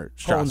offseason are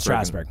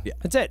Strasburg. Yeah,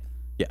 that's it.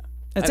 Yeah,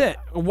 that's it.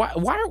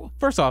 Why?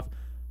 First off,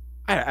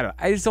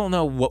 I just don't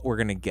know what we're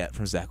gonna get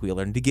from Zach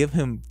Wheeler, and to give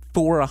him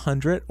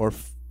 400 or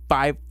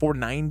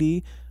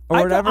 490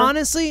 or whatever.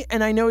 Honestly,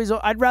 and I know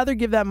I'd rather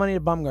give that money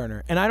to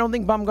Bumgarner, and I don't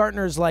think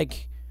Bumgarner's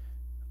like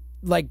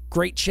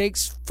great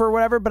shakes for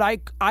whatever, but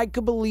I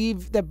could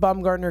believe that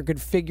Bumgarner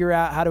could figure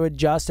out how to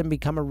adjust and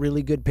become a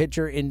really good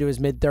pitcher into his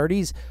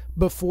mid-30s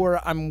before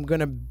I'm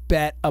going to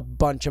bet a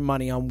bunch of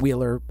money on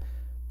Wheeler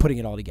putting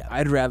it all together.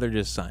 I'd rather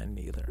just sign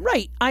neither.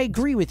 Right. I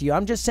agree with you.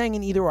 I'm just saying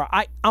an either or.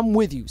 I'm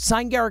with you.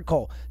 Sign Garrett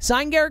Cole.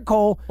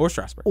 Or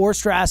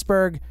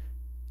Strasburg.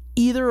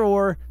 Either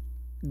or.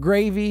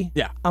 Gravy.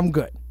 Yeah. I'm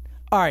good.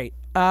 All right.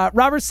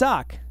 Robert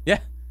Stock. Yeah.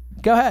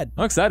 Go ahead.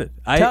 I'm excited.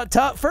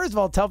 First of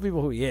all, tell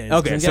people who he is.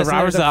 Okay, so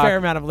Robert Stock. Stock, a fair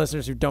amount of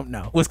listeners who don't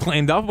know. Was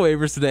claimed off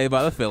waivers today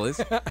by the Phillies.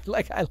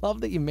 I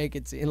love that you make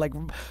it seem like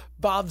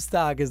Bob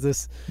Stock is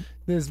this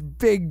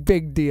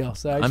big deal.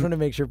 So I just want to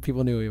make sure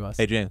people knew who he was.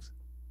 Hey James,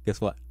 guess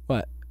what?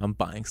 What? I'm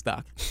buying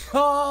stock.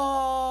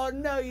 Oh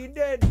no, you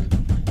didn't.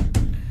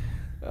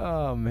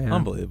 Oh man,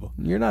 unbelievable.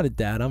 You're not a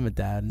dad. I'm a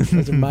dad.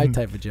 Those are my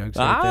type of jokes.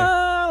 Right there.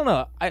 I don't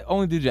know. I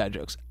only do dad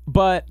jokes,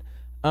 but.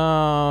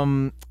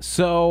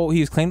 So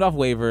he's claimed off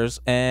waivers,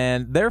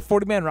 and their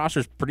 40-man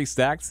roster is pretty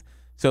stacked.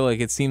 So like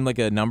it seemed like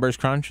a numbers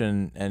crunch,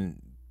 and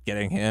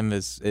getting him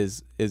is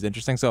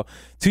interesting. So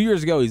 2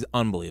 years ago, he's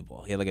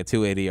unbelievable. He had like a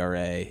 2.80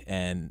 ERA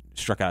and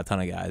struck out a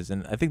ton of guys.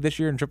 And I think this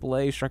year in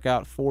AAA, he struck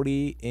out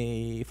 48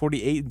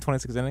 in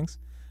 26 innings,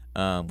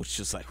 which is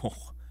just like, oh,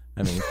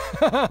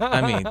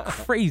 I mean,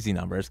 crazy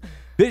numbers.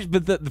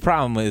 But the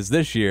problem is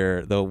this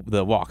year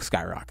the walk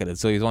skyrocketed,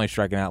 so he's only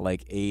striking out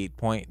like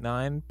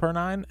 8.9 per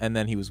 9, and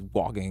then he was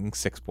walking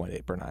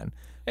 6.8 per 9,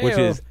 which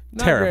is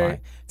terrifying. Great.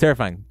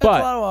 Terrifying. That's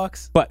a lot of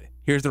walks. But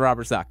here's the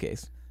Robert Stock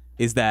case: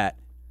 is that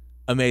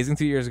amazing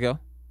 2 years ago?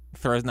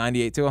 Throws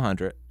 98 to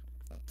 100.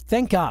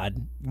 Thank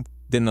God.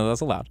 Didn't know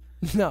that's allowed.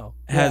 No.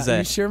 Are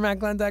you sure Matt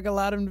Glendak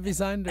allowed him to be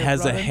signed?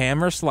 Has a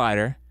hammer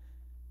slider.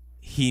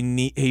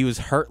 He was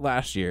hurt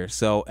last year,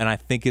 and I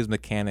think his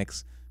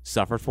mechanics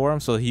suffered for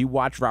him. So he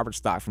watched Robert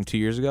Stock from 2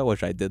 years ago,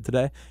 which I did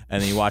today,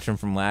 and then you watch him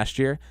from last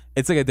year.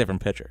 It's like a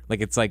different pitcher.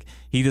 Like it's like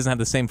he doesn't have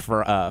the same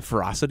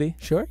ferocity.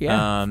 Sure,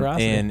 yeah.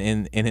 Ferocity.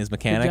 In his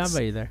mechanics. Good job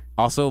by you there.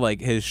 Also,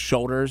 like his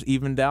shoulders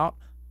evened out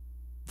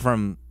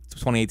from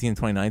 2018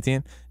 to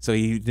 2019, so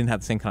he didn't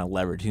have the same kind of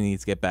leverage. He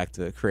needs to get back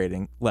to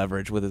creating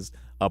leverage with his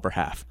upper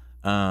half.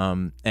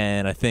 And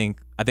I think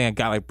I think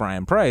a guy like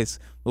Brian Price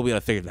will be able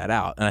to figure that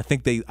out. And I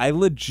think I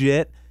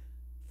legit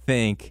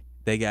think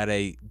they got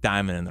a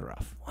diamond in the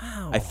rough.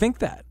 Wow. I think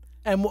that.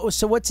 And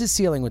so what's his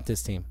ceiling with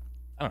this team?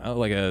 I don't know,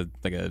 like a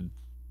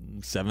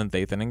 7th,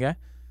 8th inning guy.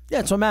 Yeah,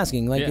 that's what I'm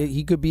asking. Like,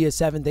 he could be a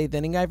 7th, 8th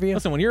inning guy for you?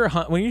 Listen, when you're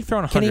throwing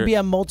 100, can he be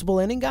a multiple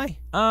inning guy?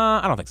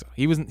 I don't think so.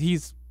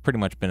 He's pretty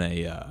much been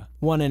a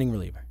 1 inning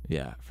reliever.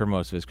 Yeah, for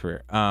most of his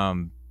career.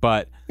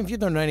 But if you're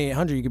throwing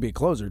 9,800, you could be a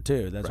closer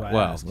too. That's why.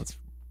 Well,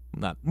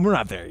 we're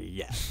not there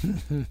yet.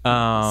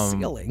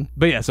 Ceiling.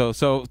 But yeah,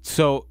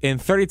 so in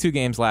 32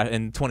 games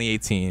in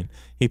 2018,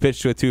 he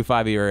pitched to a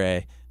 2.5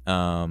 ERA.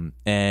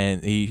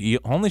 And he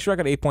only struck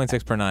out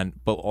 8.6 per 9,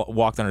 but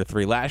walked under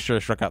 3. Last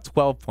year, struck out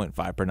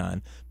 12.5 per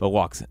 9, but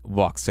walked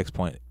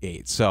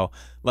 6.8. So,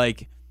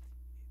 like,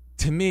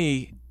 to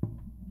me,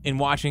 in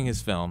watching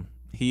his film,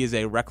 he is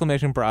a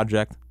reclamation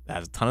project that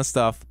has a ton of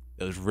stuff.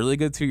 It was really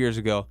good 2 years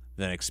ago.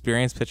 That an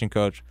experienced pitching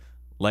coach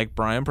like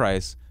Brian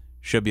Price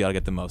should be able to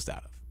get the most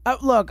out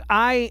of. Look,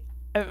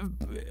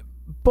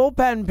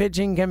 bullpen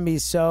pitching can be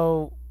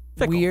so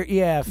fickle. Weird.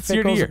 Yeah,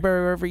 fickle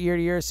every year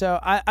to year. So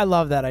I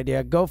love that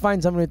idea. Go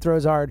find someone who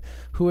throws hard,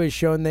 who has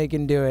shown they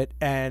can do it,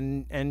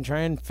 and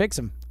try and fix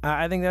them.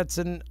 I think that's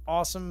an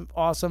awesome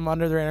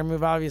under the radar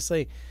move.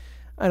 Obviously,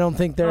 I don't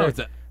think they're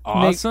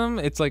awesome.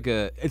 It's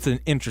an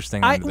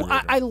interesting.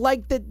 I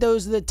like that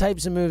those are the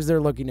types of moves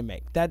they're looking to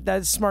make.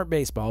 That's smart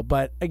baseball.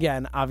 But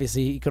again,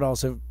 obviously, he could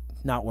also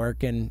not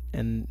work, and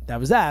that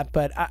was that.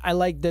 But I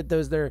like that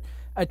they're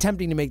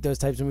attempting to make those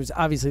types of moves.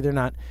 Obviously, they're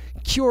not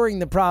curing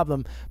the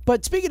problem.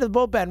 But speaking of the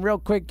bullpen, real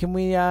quick, can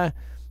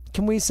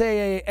we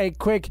say a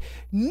quick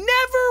never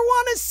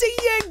want to see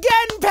you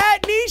again,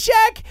 Pat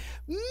Neshek?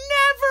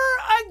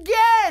 Never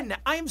again.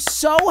 I'm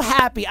so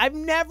happy. I've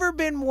never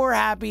been more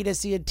happy to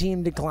see a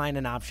team decline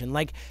an option.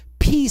 Like,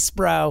 peace,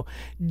 bro.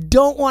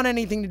 Don't want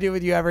anything to do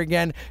with you ever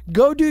again.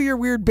 Go do your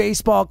weird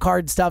baseball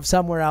card stuff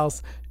somewhere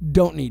else.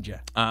 Don't need you.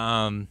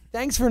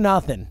 Thanks for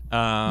nothing.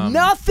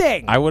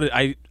 Nothing.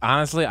 I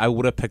honestly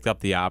would have picked up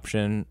the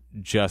option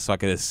just so I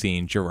could have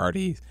seen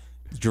Girardi's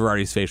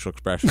facial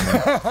expression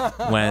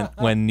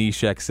when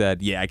Neshek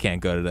said, "Yeah, I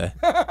can't go today."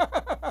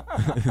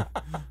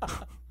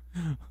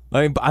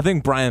 I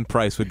think Brian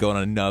Price would go on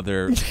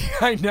another.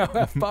 I know,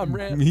 F-bomb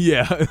rant.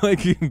 Yeah,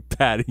 like,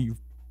 Pat, are you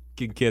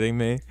kidding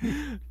me?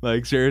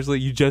 Like, seriously,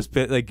 you just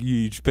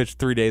pitched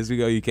 3 days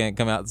ago. You can't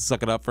come out and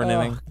suck it up for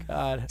anything. Oh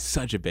God,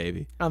 such a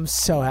baby. I'm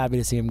so happy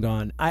to see him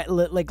gone. I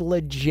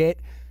legit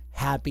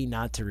happy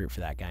not to root for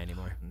that guy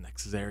anymore.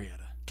 Next is Arrieta.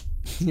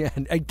 Yeah,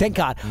 thank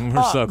God.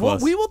 We're so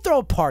close. We will throw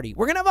a party.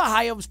 We're gonna have a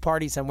High Hopes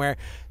party somewhere,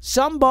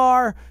 some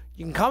bar.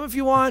 You can come if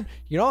you want.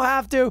 You don't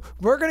have to.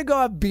 We're going to go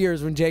have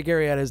beers when Jake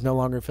Arrieta is no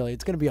longer Philly.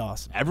 It's going to be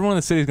awesome. Everyone in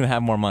the city is going to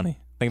have more money.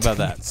 Think about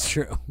that. It's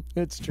true.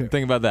 It's true.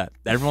 Think about that.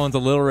 Everyone's a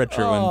little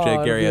richer when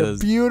Jake Arrieta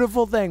is.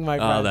 Beautiful thing, my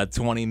friend. Oh, that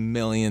 $20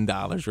 million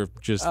we're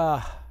just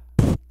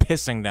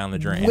pissing down the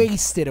drain.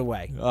 Wasted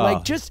away.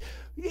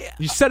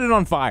 You set it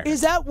on fire.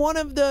 Is that one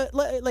of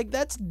the,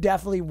 that's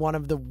definitely one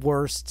of the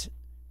worst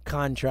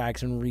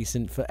contracts in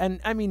recent, and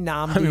I mean,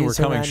 we're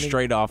coming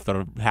straight off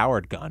the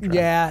Howard contract.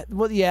 Yeah,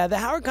 well, yeah, the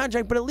Howard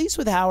contract, but at least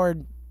with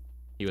Howard,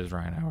 he was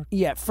Ryan Howard.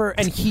 Yeah,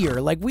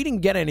 we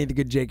didn't get anything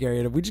good Jake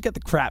Arrieta. We just got the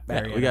crap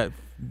Arrieta. Yeah, we got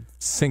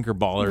sinker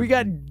baller. We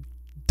got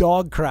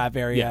dog crap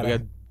Arrieta. Yeah,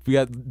 we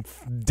got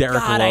Derek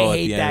God, Lowe I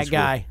hate that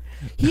guy.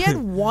 He had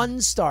one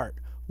start.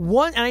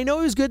 And I know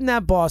he was good in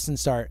that Boston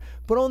start,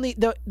 but only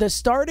the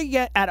start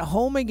at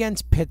home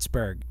against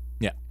Pittsburgh.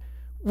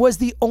 Was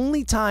the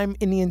only time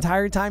in the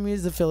entire time he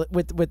was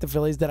with the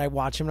Phillies that I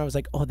watched him and I was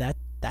like, oh,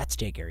 that's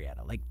Jake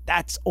Arrieta. Like,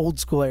 that's old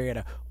school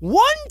Arrieta.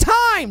 One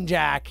time,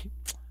 Jack. He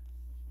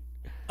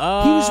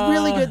was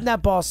really good in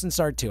that Boston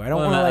start too. I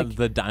don't want to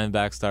the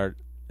Diamondback start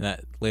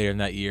later in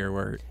that year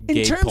where in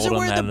Gabe terms of pulled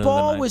where the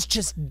ball was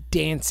just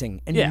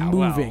dancing and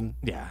moving.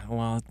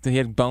 Well, he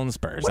had bone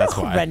spurs. What that's a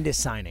why. Horrendous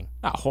signing.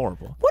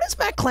 Horrible. What has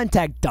Matt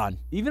Klentak done?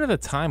 Even at the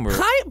time where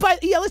by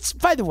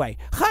the way,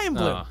 High and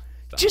Blue.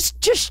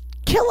 Just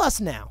kill us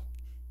now.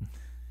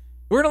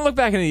 We're going to look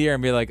back in a year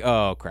and be like,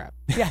 oh, crap.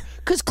 Yeah,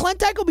 because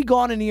Klentak will be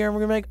gone in a year and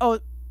we're going to be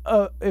like,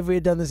 oh, if we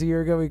had done this a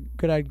year ago,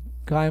 could I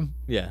call him?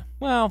 Yeah.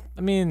 Well,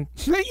 I mean.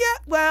 Yeah,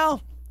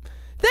 well,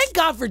 thank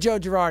God for Joe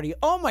Girardi.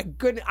 Oh, my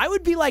goodness. I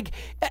would be like,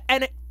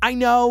 and I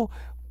know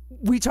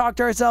we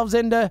talked ourselves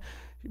into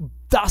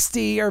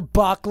Dusty or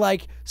Buck.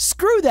 Like,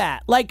 screw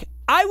that. Like,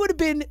 I would have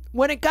been,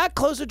 when it got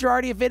close to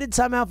Girardi, if it had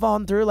somehow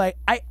fallen through, like,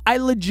 I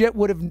legit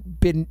would have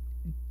been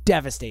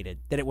devastated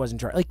that it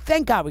wasn't Girardi. Like,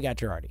 thank God we got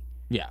Girardi.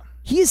 Yeah.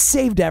 He has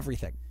saved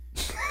everything.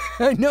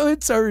 I know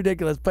it's so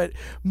ridiculous, but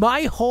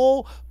my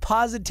whole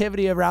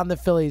positivity around the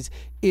Phillies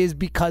is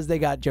because they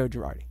got Joe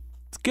Girardi.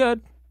 It's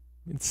good.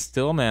 It's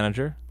still a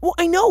manager. Well,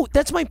 I know.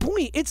 That's my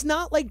point. It's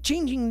not like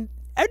changing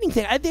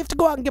anything. They have to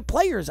go out and get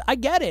players. I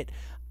get it.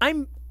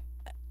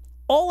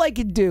 All I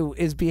could do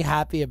is be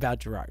happy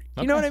about Girardi.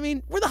 You know what I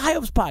mean? We're the High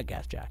Hopes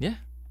podcast, Jack. Yeah.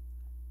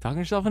 Talking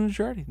yourself into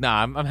Girardi. No,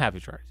 I'm happy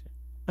Girardi's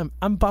here.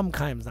 I'm bummed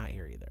Keim's not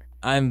here either.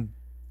 I'm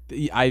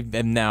I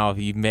am now.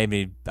 You made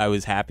me. I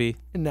was happy.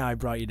 And now I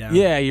brought you down.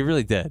 Yeah, you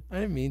really did. I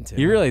didn't mean to.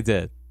 You really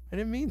did. I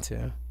didn't mean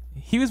to.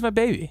 He was my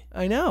baby.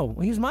 I know.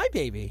 He's my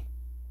baby.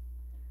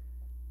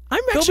 I'm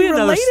There'll actually be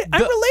another- related.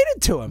 I'm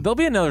related to him. There'll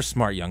be another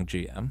smart young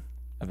GM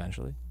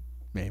eventually.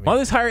 Maybe. Why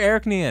don't they hire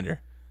Eric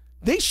Neander?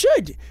 They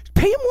should.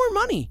 Pay him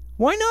more money.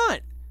 Why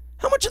not?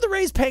 How much are the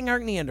Rays paying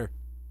Eric Neander?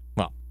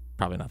 Well,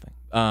 probably nothing.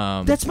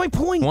 That's my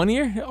point. 1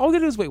 year. All they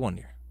do is wait 1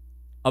 year.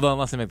 Although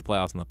unless they make the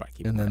playoffs, and they'll probably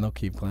keep. And him. then they'll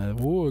keep playing.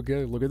 Oh,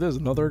 okay, look at this.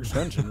 Another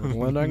extension with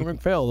Glenn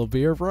McPhail. They'll be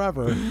here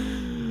forever.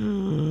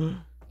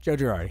 Joe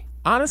Girardi.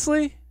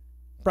 Honestly,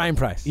 Brian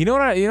Price. you know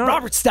what?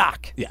 Robert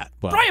Stock. Yeah.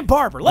 Well, Brian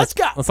Barber. Let's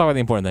go. Let's talk about the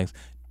important things.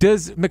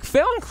 Does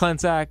McPhail and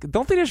Klentak,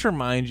 don't they just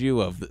remind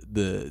you of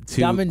the two?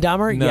 Dumb and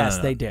Dumber? No, Yes,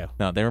 no. they do.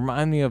 No, they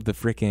remind me of the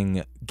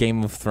freaking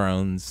Game of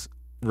Thrones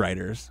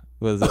writers.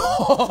 Was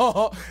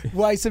it?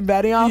 Weiss and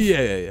Benioff?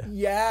 Yeah.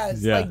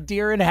 Yes. Yeah. Like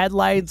deer in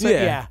headlights.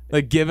 Yeah.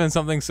 Like given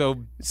something so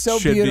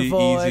should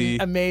Beautiful be easy.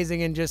 and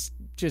amazing and just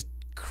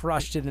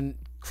crushed it and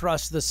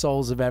crushed the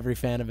souls of every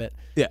fan of it.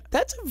 Yeah.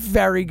 That's a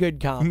very good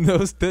comp.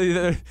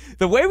 The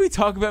way we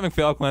talk about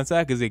McPhail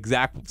Klentak is the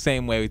exact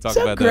same way we talk It's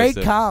a about great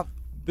those two. comp.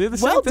 They're the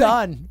same Well thing.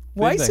 done.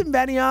 Weiss thing. and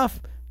Benioff,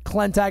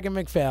 Klentak and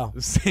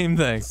McPhail. Same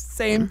thing.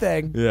 Same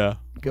thing. Yeah.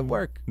 Good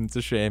work. It's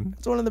a shame.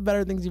 It's one of the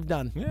better things you've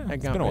done. Yeah, I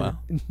it's can't been a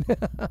while.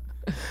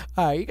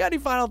 All right, you got any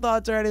final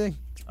thoughts or anything?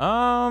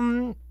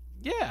 Yeah,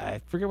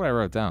 I forget what I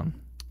wrote down.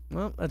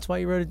 Well, that's why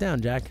you wrote it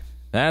down, Jack.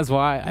 That's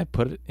why I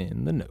put it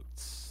in the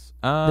notes.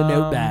 The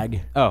note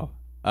bag. Oh,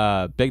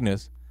 big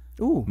news.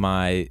 Ooh.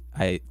 I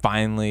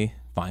finally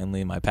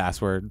my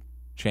password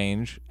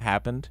change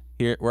happened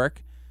here at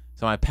work.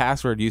 So my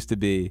password used to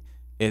be,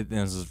 this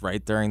was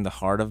right during the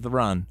heart of the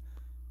run.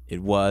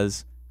 It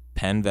was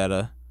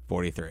PenVeta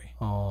 43.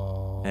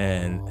 Oh.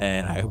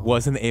 And I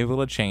wasn't able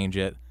to change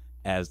it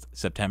as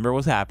September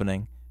was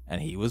happening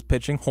and he was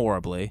pitching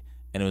horribly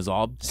and it was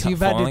all So you've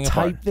had to falling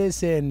apart type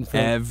this in for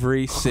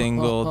every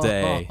single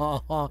day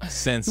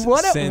since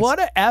what since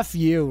a F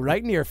you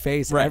right into your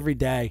face Right. every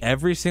day.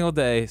 every single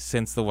day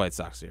since the White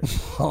Sox series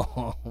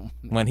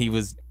when he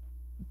was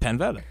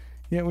PenVeta.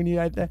 Yeah, when you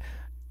had that.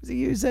 Was it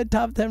you said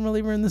top 10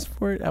 reliever in the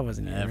sport? That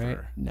wasn't you, right?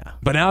 Never. No.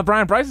 But now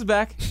Brian Price is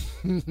back.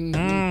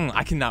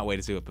 I cannot wait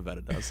to see what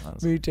Pavetta does,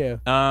 honestly. Me too.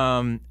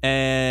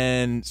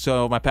 And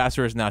so my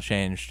password is now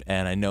changed,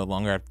 and I no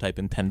longer have to type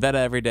in PenVeta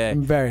every day.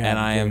 I'm very happy And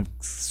I for am you.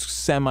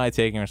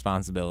 semi-taking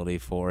responsibility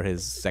for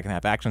his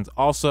second-half actions.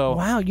 Also,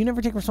 Wow, you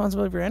never take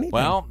responsibility for anything.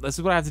 well, this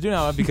is what I have to do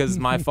now because it's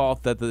my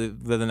fault that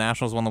the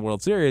Nationals won the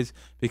World Series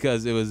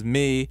because it was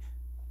me,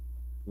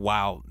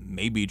 while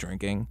maybe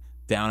drinking,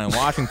 down in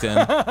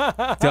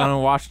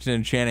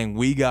Washington, chanting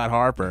 "We got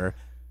Harper,"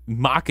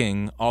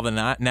 mocking all the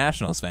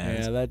Nationals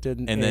fans. yeah, that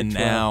didn't. And then age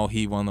now well.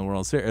 he won the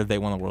World Series. Or they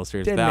won the World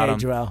Series Didn't without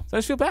age him. well. So I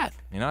just feel bad.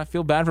 I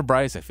feel bad for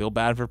Bryce. I feel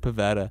bad for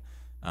Pavetta.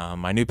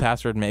 My new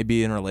password may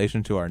be in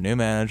relation to our new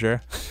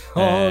manager.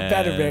 Oh, it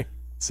better be.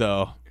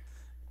 So,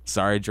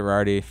 sorry,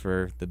 Girardi,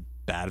 for the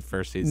bad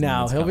first season.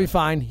 No, that's he'll be coming.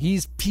 fine.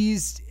 He's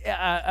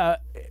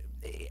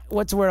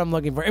what's the word I'm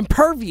looking for?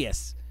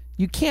 Impervious.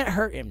 You can't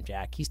hurt him,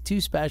 Jack. He's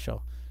too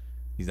special.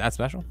 He's that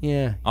special.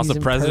 Yeah. Also,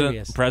 he's president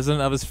impervious.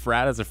 of his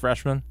frat as a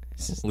freshman,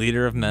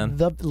 leader of men,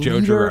 The Joe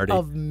leader Girardi.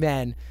 of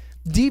men.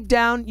 Deep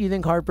down, you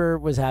think Harper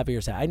was happy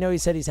or sad? I know he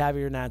said he's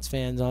happy or Nats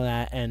fans, all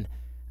that, and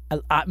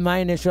my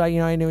initial,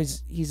 I know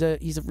he's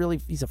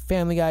a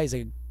family guy. He's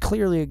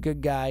clearly a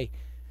good guy.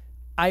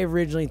 I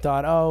originally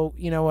thought, oh,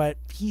 you know what?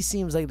 He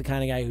seems like the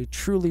kind of guy who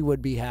truly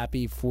would be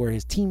happy for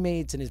his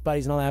teammates and his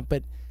buddies and all that.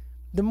 But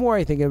the more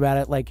I think about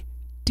it, like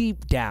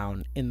deep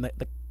down in the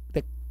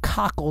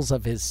cockles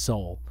of his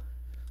soul,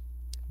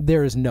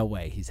 there is no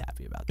way he's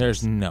happy about this.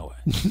 There's no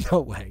way.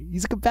 No way.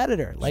 He's a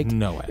competitor. Like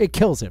no way. It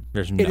kills him.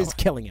 There's It no is way.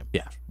 killing him.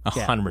 Yeah,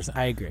 Yeah, 100%.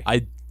 I agree.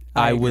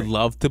 I would agree.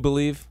 love to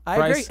believe. I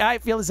Bryce. agree. I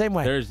feel the same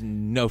way. There's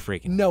no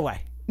freaking. No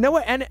way. No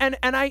way. And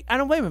I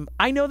don't blame him.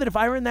 I know that if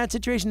I were in that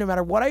situation, no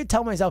matter what I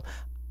tell myself,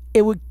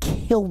 it would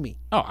kill me.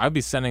 Oh, I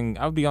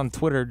would be on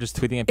Twitter just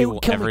tweeting at It people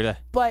would kill every me. day.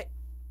 But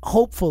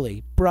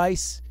hopefully,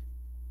 Bryce,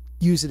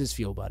 use it as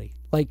fuel, buddy.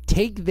 Like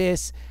take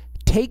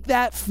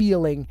that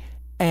feeling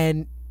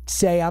and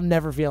say, I'm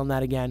never feeling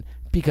that again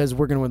because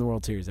we're going to win the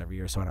World Series every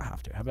year, so I don't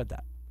have to. How about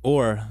that?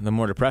 Or the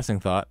more depressing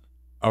thought: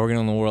 are we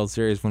going to win the World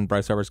Series when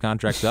Bryce Harper's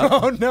contract's up?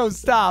 Oh, no,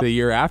 stop. The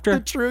year after? The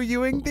true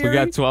Ewing theory? We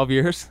got 12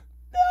 years.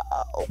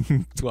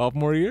 No. 12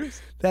 more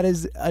years? That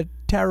is a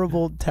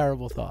terrible,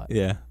 terrible thought.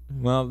 Yeah.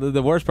 Well,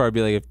 the worst part would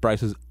be like if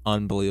Bryce was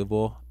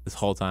unbelievable this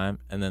whole time,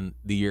 and then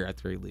the year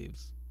after he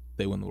leaves,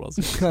 they win the World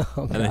Series.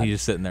 Oh, And then God. he's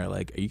just sitting there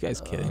like, are you guys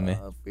kidding me?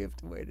 If we have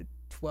to wait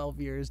 12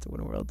 years to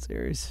win a World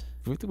Series.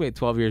 We have to wait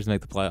 12 years to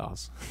make the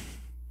playoffs.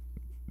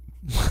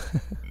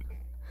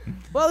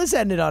 Well, this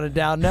ended on a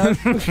down note.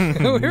 We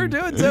were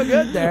doing so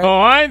good there.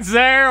 Once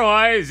there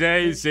was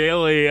a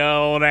silly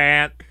old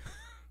ant.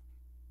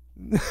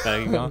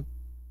 Gotta keep going.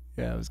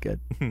 Yeah, it was good.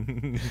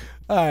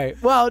 All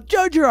right. Well,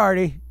 Joe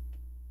Girardi.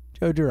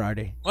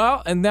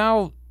 Well, and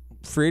now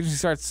free agency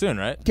starts soon,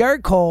 right?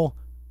 Garrett Cole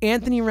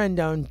Anthony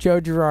Rendon,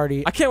 Joe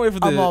Girardi. I can't wait for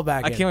the. I'm all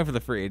back I in. can't wait for the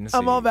free agency.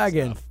 I'm all back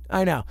in. stuff.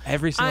 I know.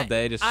 Every single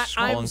day, just scrolling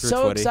I'm through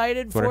so Twitter.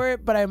 excited for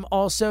it, but I'm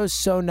also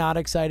so not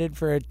excited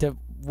for it to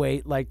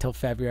wait like till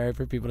February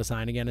for people to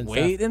sign again and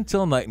Wait stuff.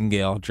 until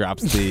Nightingale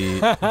drops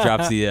the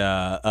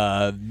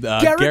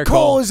Garrett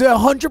Cole is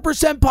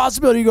 100%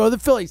 possibility to go to the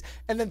Phillies,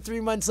 and then 3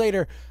 months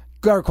later,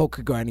 Garrett Cole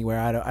could go anywhere.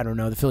 I don't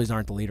know. The Phillies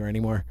aren't the leader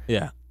anymore,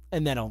 Yeah.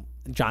 and then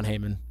John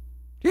Heyman,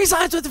 he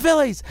signs with the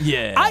Phillies.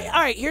 Yeah.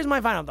 All right. Here's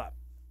my final thought,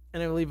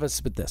 and I will leave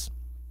us with this: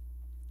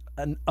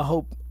 a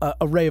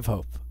ray of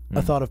hope,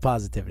 a thought of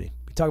positivity.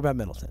 We talk about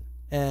Middleton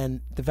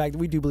and the fact that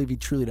we do believe he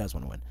truly does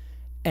want to win,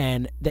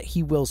 and that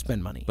he will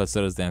spend money. But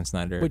so does Dan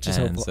Snyder, Which is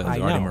and hopeful. so does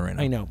Artie Moreno.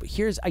 I know. But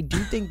I do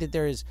think that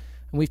there is,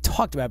 and we've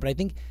talked about it, but I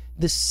think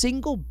the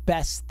single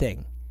best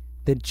thing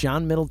that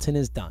John Middleton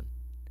has done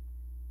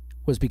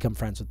was become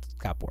friends with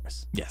Scott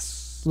Boras.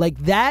 Yes. Like,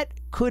 that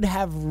could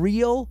have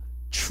real,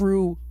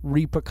 true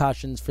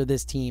repercussions for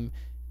this team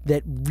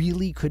that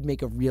really could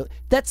make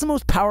that's the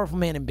most powerful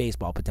man in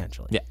baseball,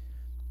 potentially. Yeah.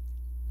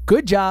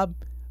 Good job.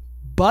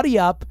 Buddy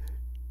up.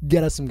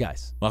 Get us some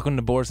guys. Welcome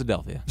to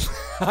Boris-Adelphia.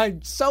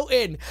 I'm so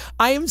in.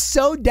 I am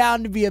so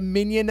down to be a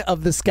minion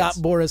of the Scott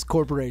Boras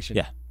Corporation.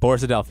 Yeah.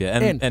 Boris-Adelphia.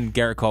 And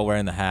Garrett Cole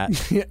wearing the hat.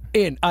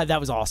 That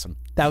was awesome.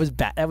 That was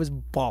that was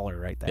baller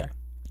right there. Yeah.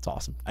 It's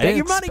awesome. I Get didn't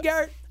your money,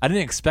 Garrett. I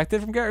didn't expect it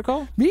from Garrett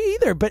Cole. Me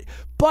either. But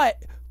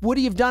would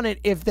he have done it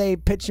if they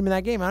pitched him in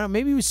that game? I don't know.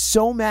 Maybe he was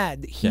so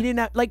mad that he didn't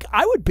have, like,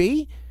 I would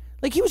be.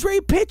 Like, he was ready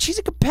to pitch. He's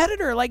a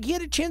competitor. Like, he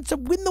had a chance to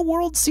win the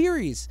World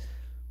Series.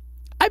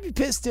 I'd be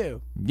pissed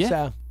too. Yeah.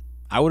 So,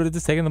 I would have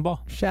just taken the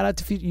ball. shout out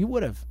to future. You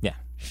would have. Yeah.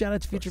 Shout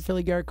out to future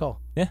Philly Garrett Cole.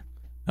 Yeah.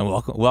 And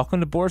welcome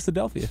to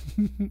Boris-Adelphia.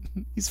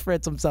 He's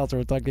Fred some seltzer.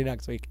 We'll talk to you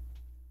next week.